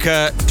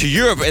Africa to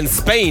Europe and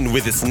Spain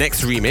with this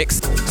next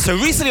remix. So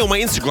recently on my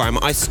Instagram,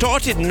 I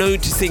started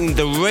noticing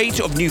the rate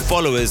of new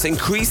followers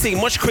increasing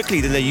much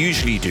quickly than they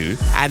usually do,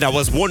 and I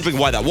was wondering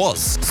why that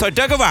was. So I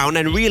dug around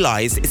and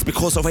realized it's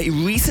because of a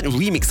recent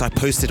remix I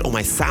posted on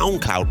my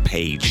SoundCloud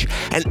page,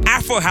 an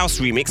Afro house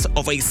remix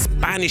of a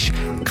Spanish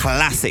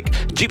classic,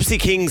 Gypsy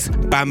Kings'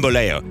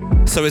 Bamboleo.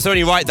 So it's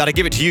only right that I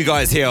give it to you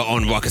guys here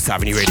on Ruckus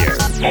Avenue Radio.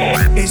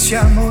 Ese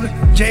amor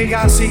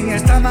llega sin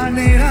esta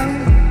manera,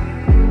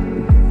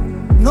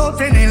 no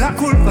tiene la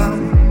culpa.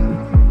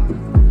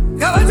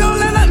 Caballo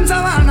le dan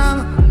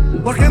sabana,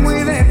 porque es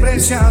muy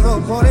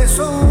despreciado, por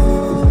eso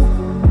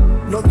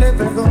no te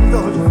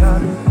perdono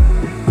llorar.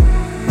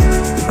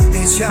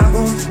 Ese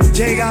amor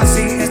llega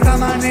sin esta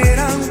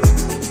manera,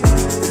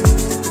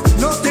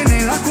 no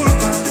tiene la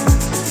culpa.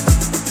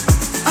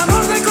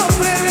 Amor de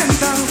compra y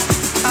venta,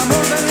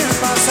 amor del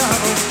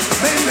pasado.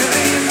 Ven, ven,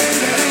 ven, ven,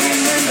 ven,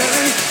 ven,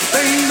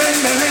 ven, ven,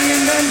 ven,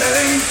 ven, ven,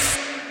 ven.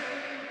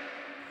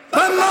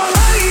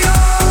 Bamboleo,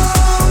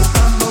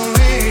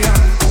 bambolea,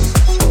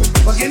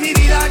 porque mi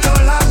vida yo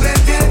la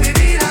aprendí a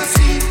vivir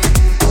así.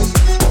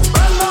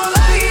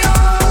 Bamboleo,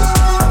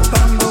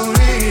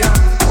 bambolea,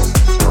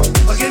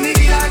 porque mi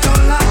vida yo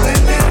la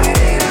aprendí a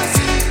vivir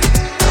así.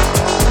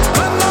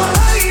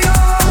 Bamboleo,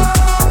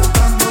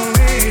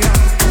 bambolea,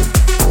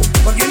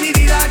 porque mi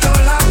vida yo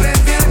la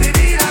aprendí a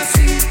vivir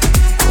así.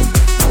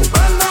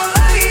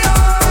 Bamboleo,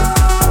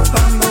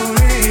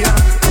 bambolea,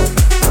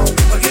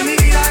 porque mi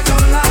vida yo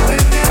la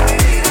aprendí a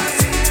vivir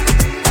así.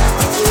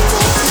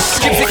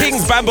 Gypsy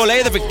Kings'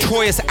 Bamboleo, the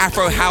victorious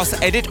Afro House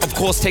edit, of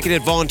course taking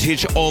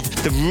advantage of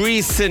the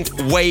recent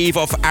wave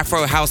of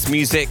Afro House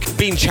music,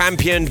 being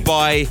championed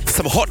by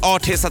some hot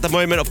artists at the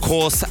moment, of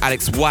course,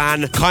 Alex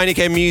Wan,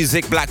 Kainike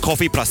Music, Black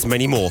Coffee, plus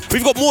many more.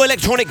 We've got more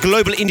electronic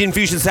global Indian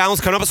fusion sounds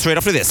coming up straight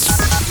after this.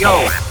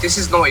 Yo, this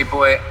is Naughty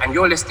Boy, and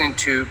you're listening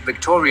to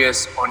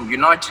Victorious on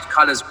United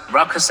Colors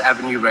Ruckus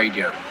Avenue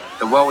Radio,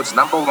 the world's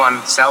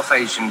 #1 South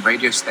Asian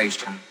radio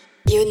station.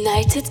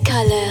 United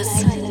Colors.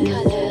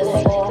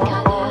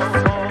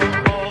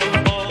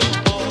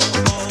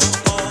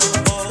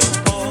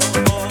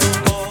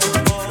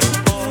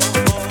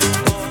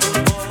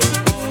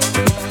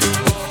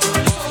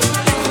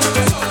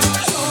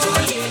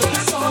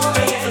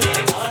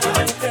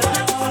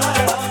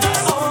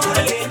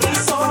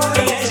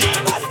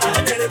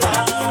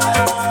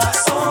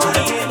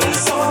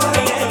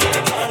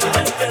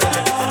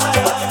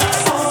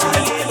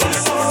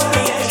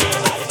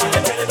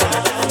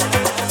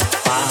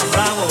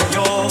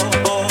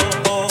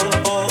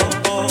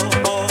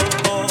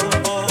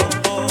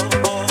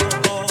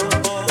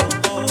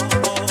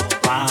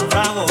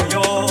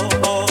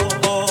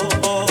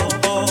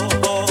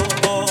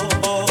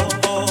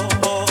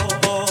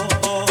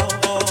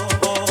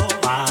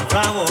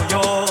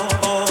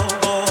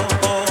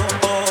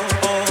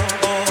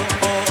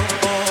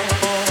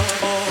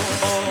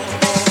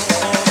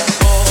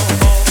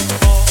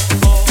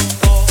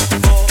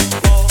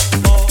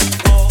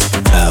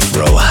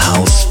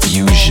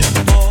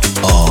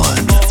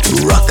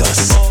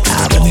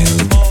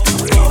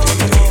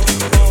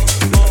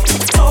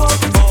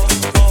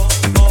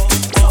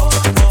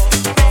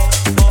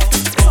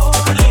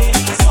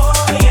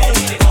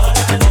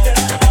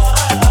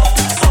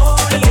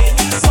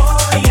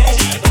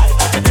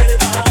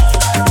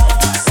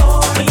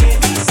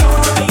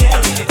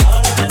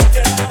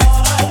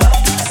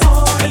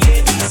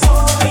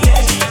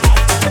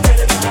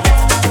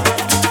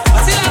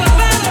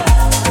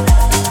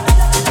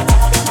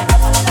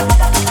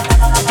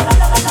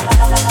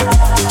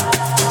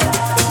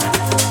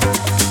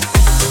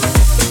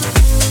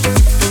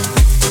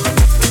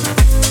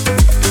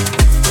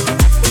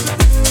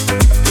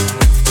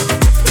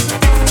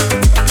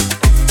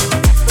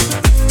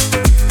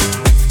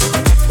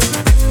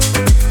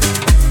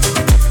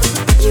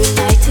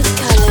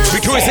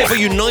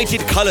 United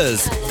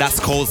Colors. That's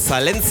called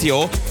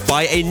Silencio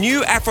by a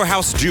new Afro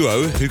house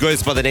duo who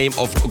goes by the name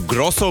of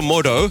Grosso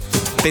Modo.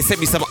 They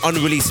sent me some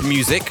unreleased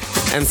music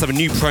and some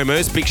new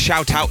promos. Big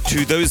shout out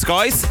to those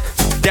guys.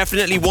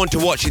 Definitely one to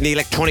watch in the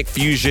electronic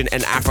fusion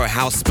and Afro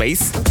house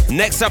space.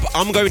 Next up,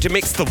 I'm going to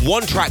mix the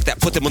one track that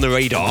put them on the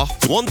radar.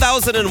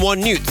 1001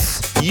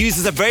 Newts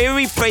uses a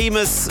very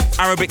famous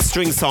Arabic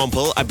string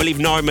sample. I believe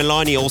Nara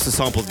Milani also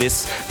sampled this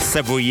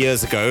several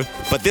years ago.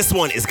 But this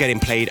one is getting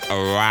played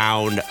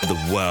around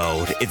the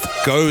world. It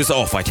goes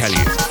off, I tell you.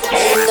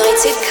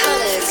 United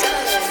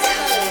Colors.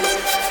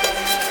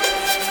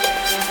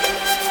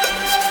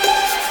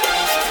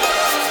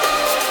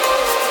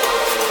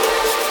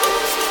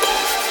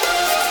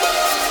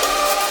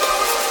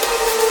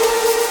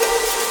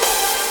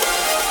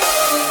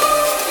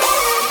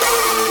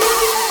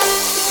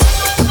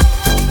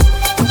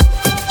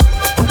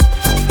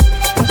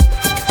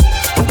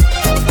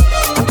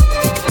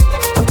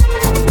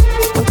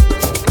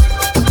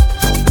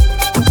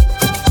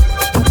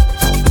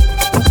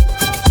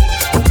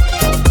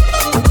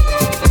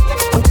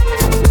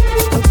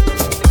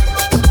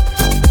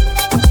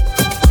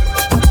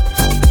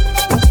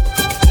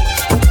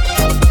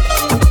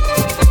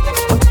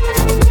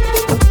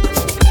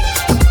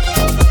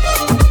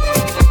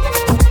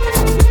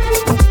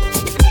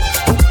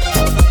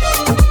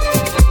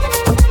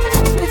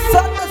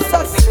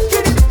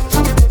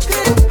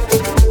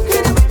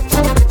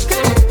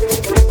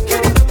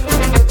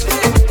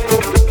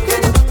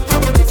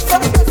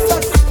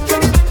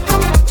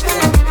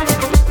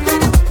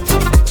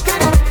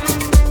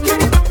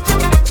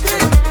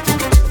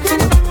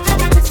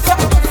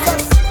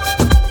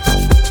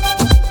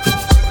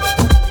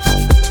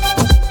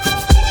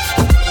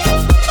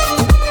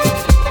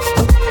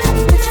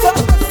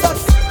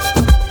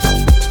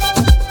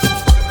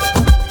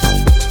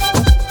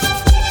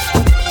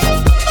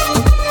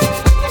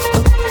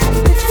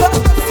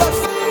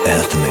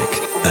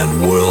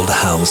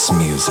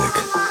 Music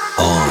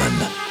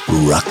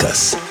on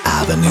Ruckus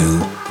Avenue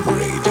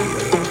Radio.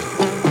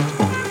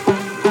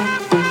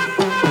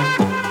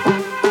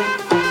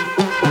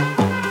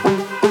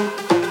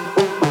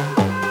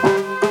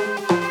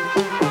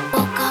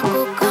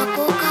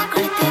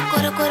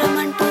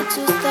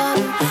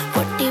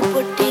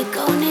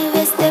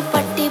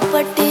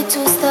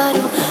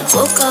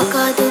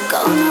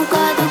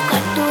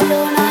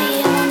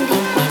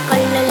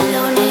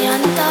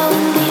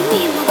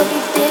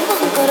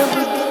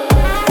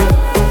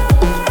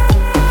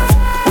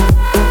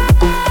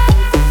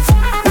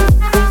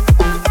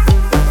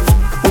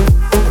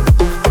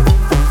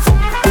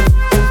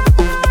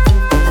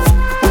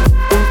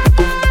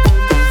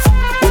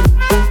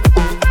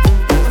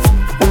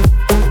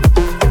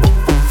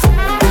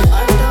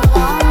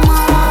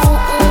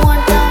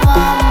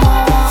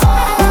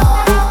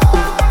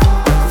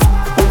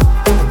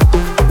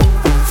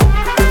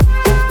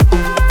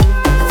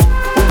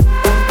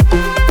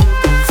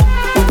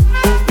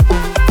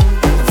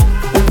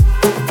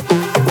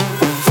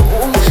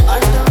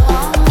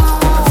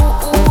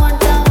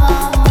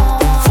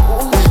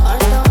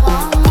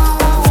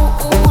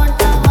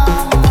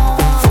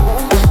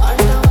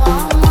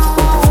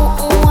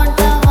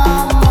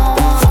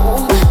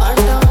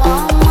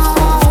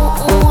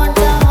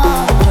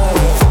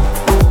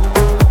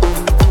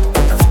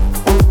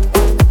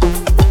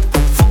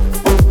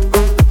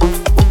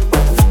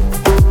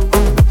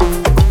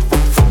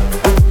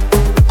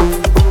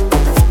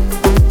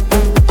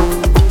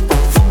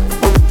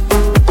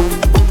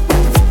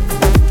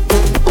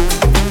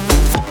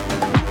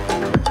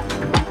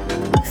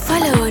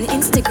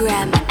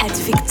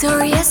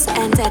 Victorious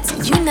and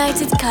at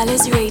United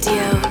Colors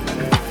Radio.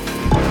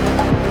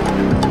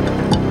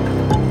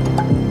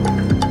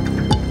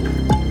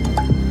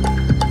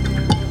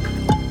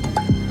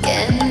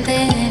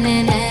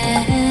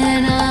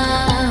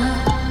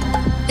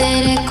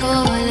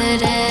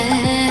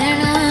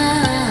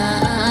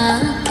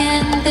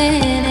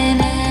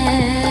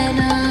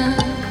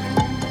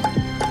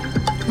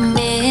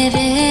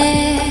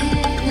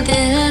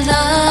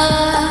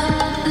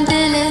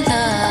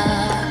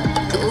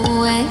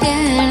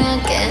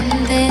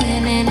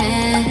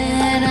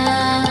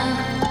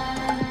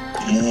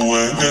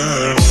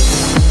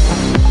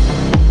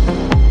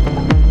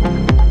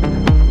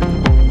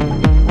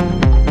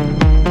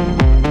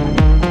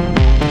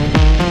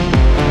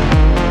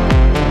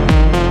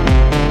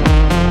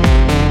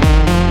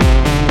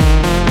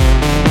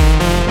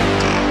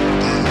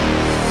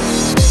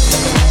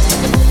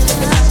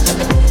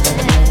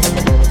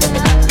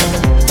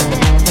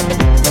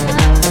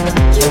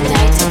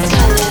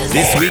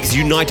 This week's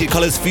United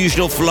Colors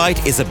Fusional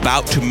Flight is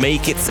about to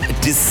make its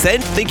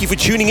descent. Thank you for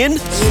tuning in.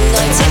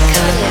 United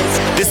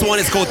Colors. This one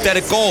is called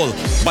Terikol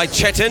by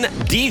Chetan,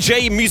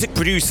 DJ music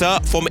producer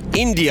from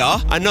India,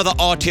 another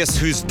artist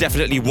who's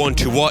definitely one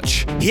to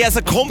watch. He has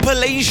a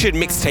compilation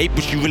mixtape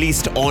which he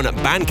released on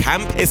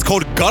Bandcamp. It's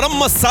called Garam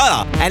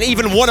Masala, and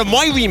even one of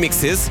my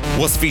remixes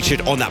was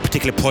featured on that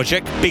particular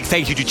project. Big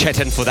thank you to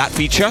Chetan for that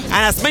feature. And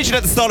as mentioned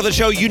at the start of the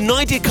show,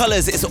 United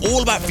Colors is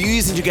all about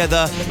fusing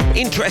together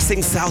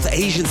interesting South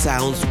Asian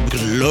sounds with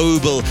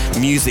global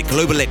music,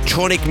 global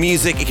electronic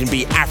music. It can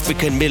be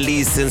African, Middle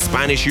Eastern,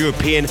 Spanish,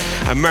 European,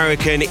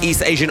 American,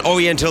 East Asian,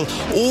 Oriental,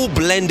 all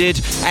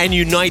blended and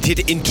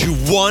united into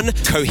one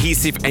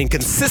cohesive and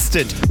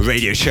consistent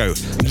radio show.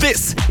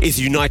 This is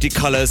United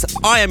Colors.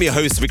 I am your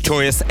host,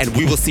 Victorious, and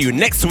we will see you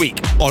next week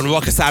on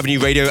Ruckus Avenue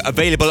Radio,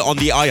 available on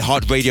the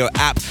iHeartRadio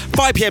app,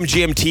 5 p.m.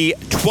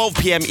 GMT, 12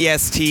 p.m.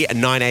 EST,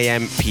 and 9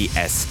 a.m.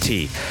 PST.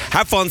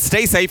 Have fun,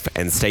 stay safe,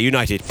 and stay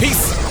united.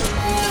 Peace.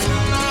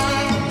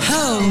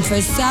 Home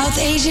for South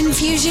Asian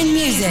fusion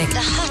music.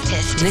 The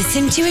hottest.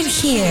 Listen to it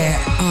here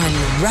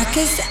on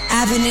Ruckus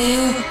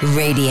Avenue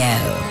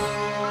Radio.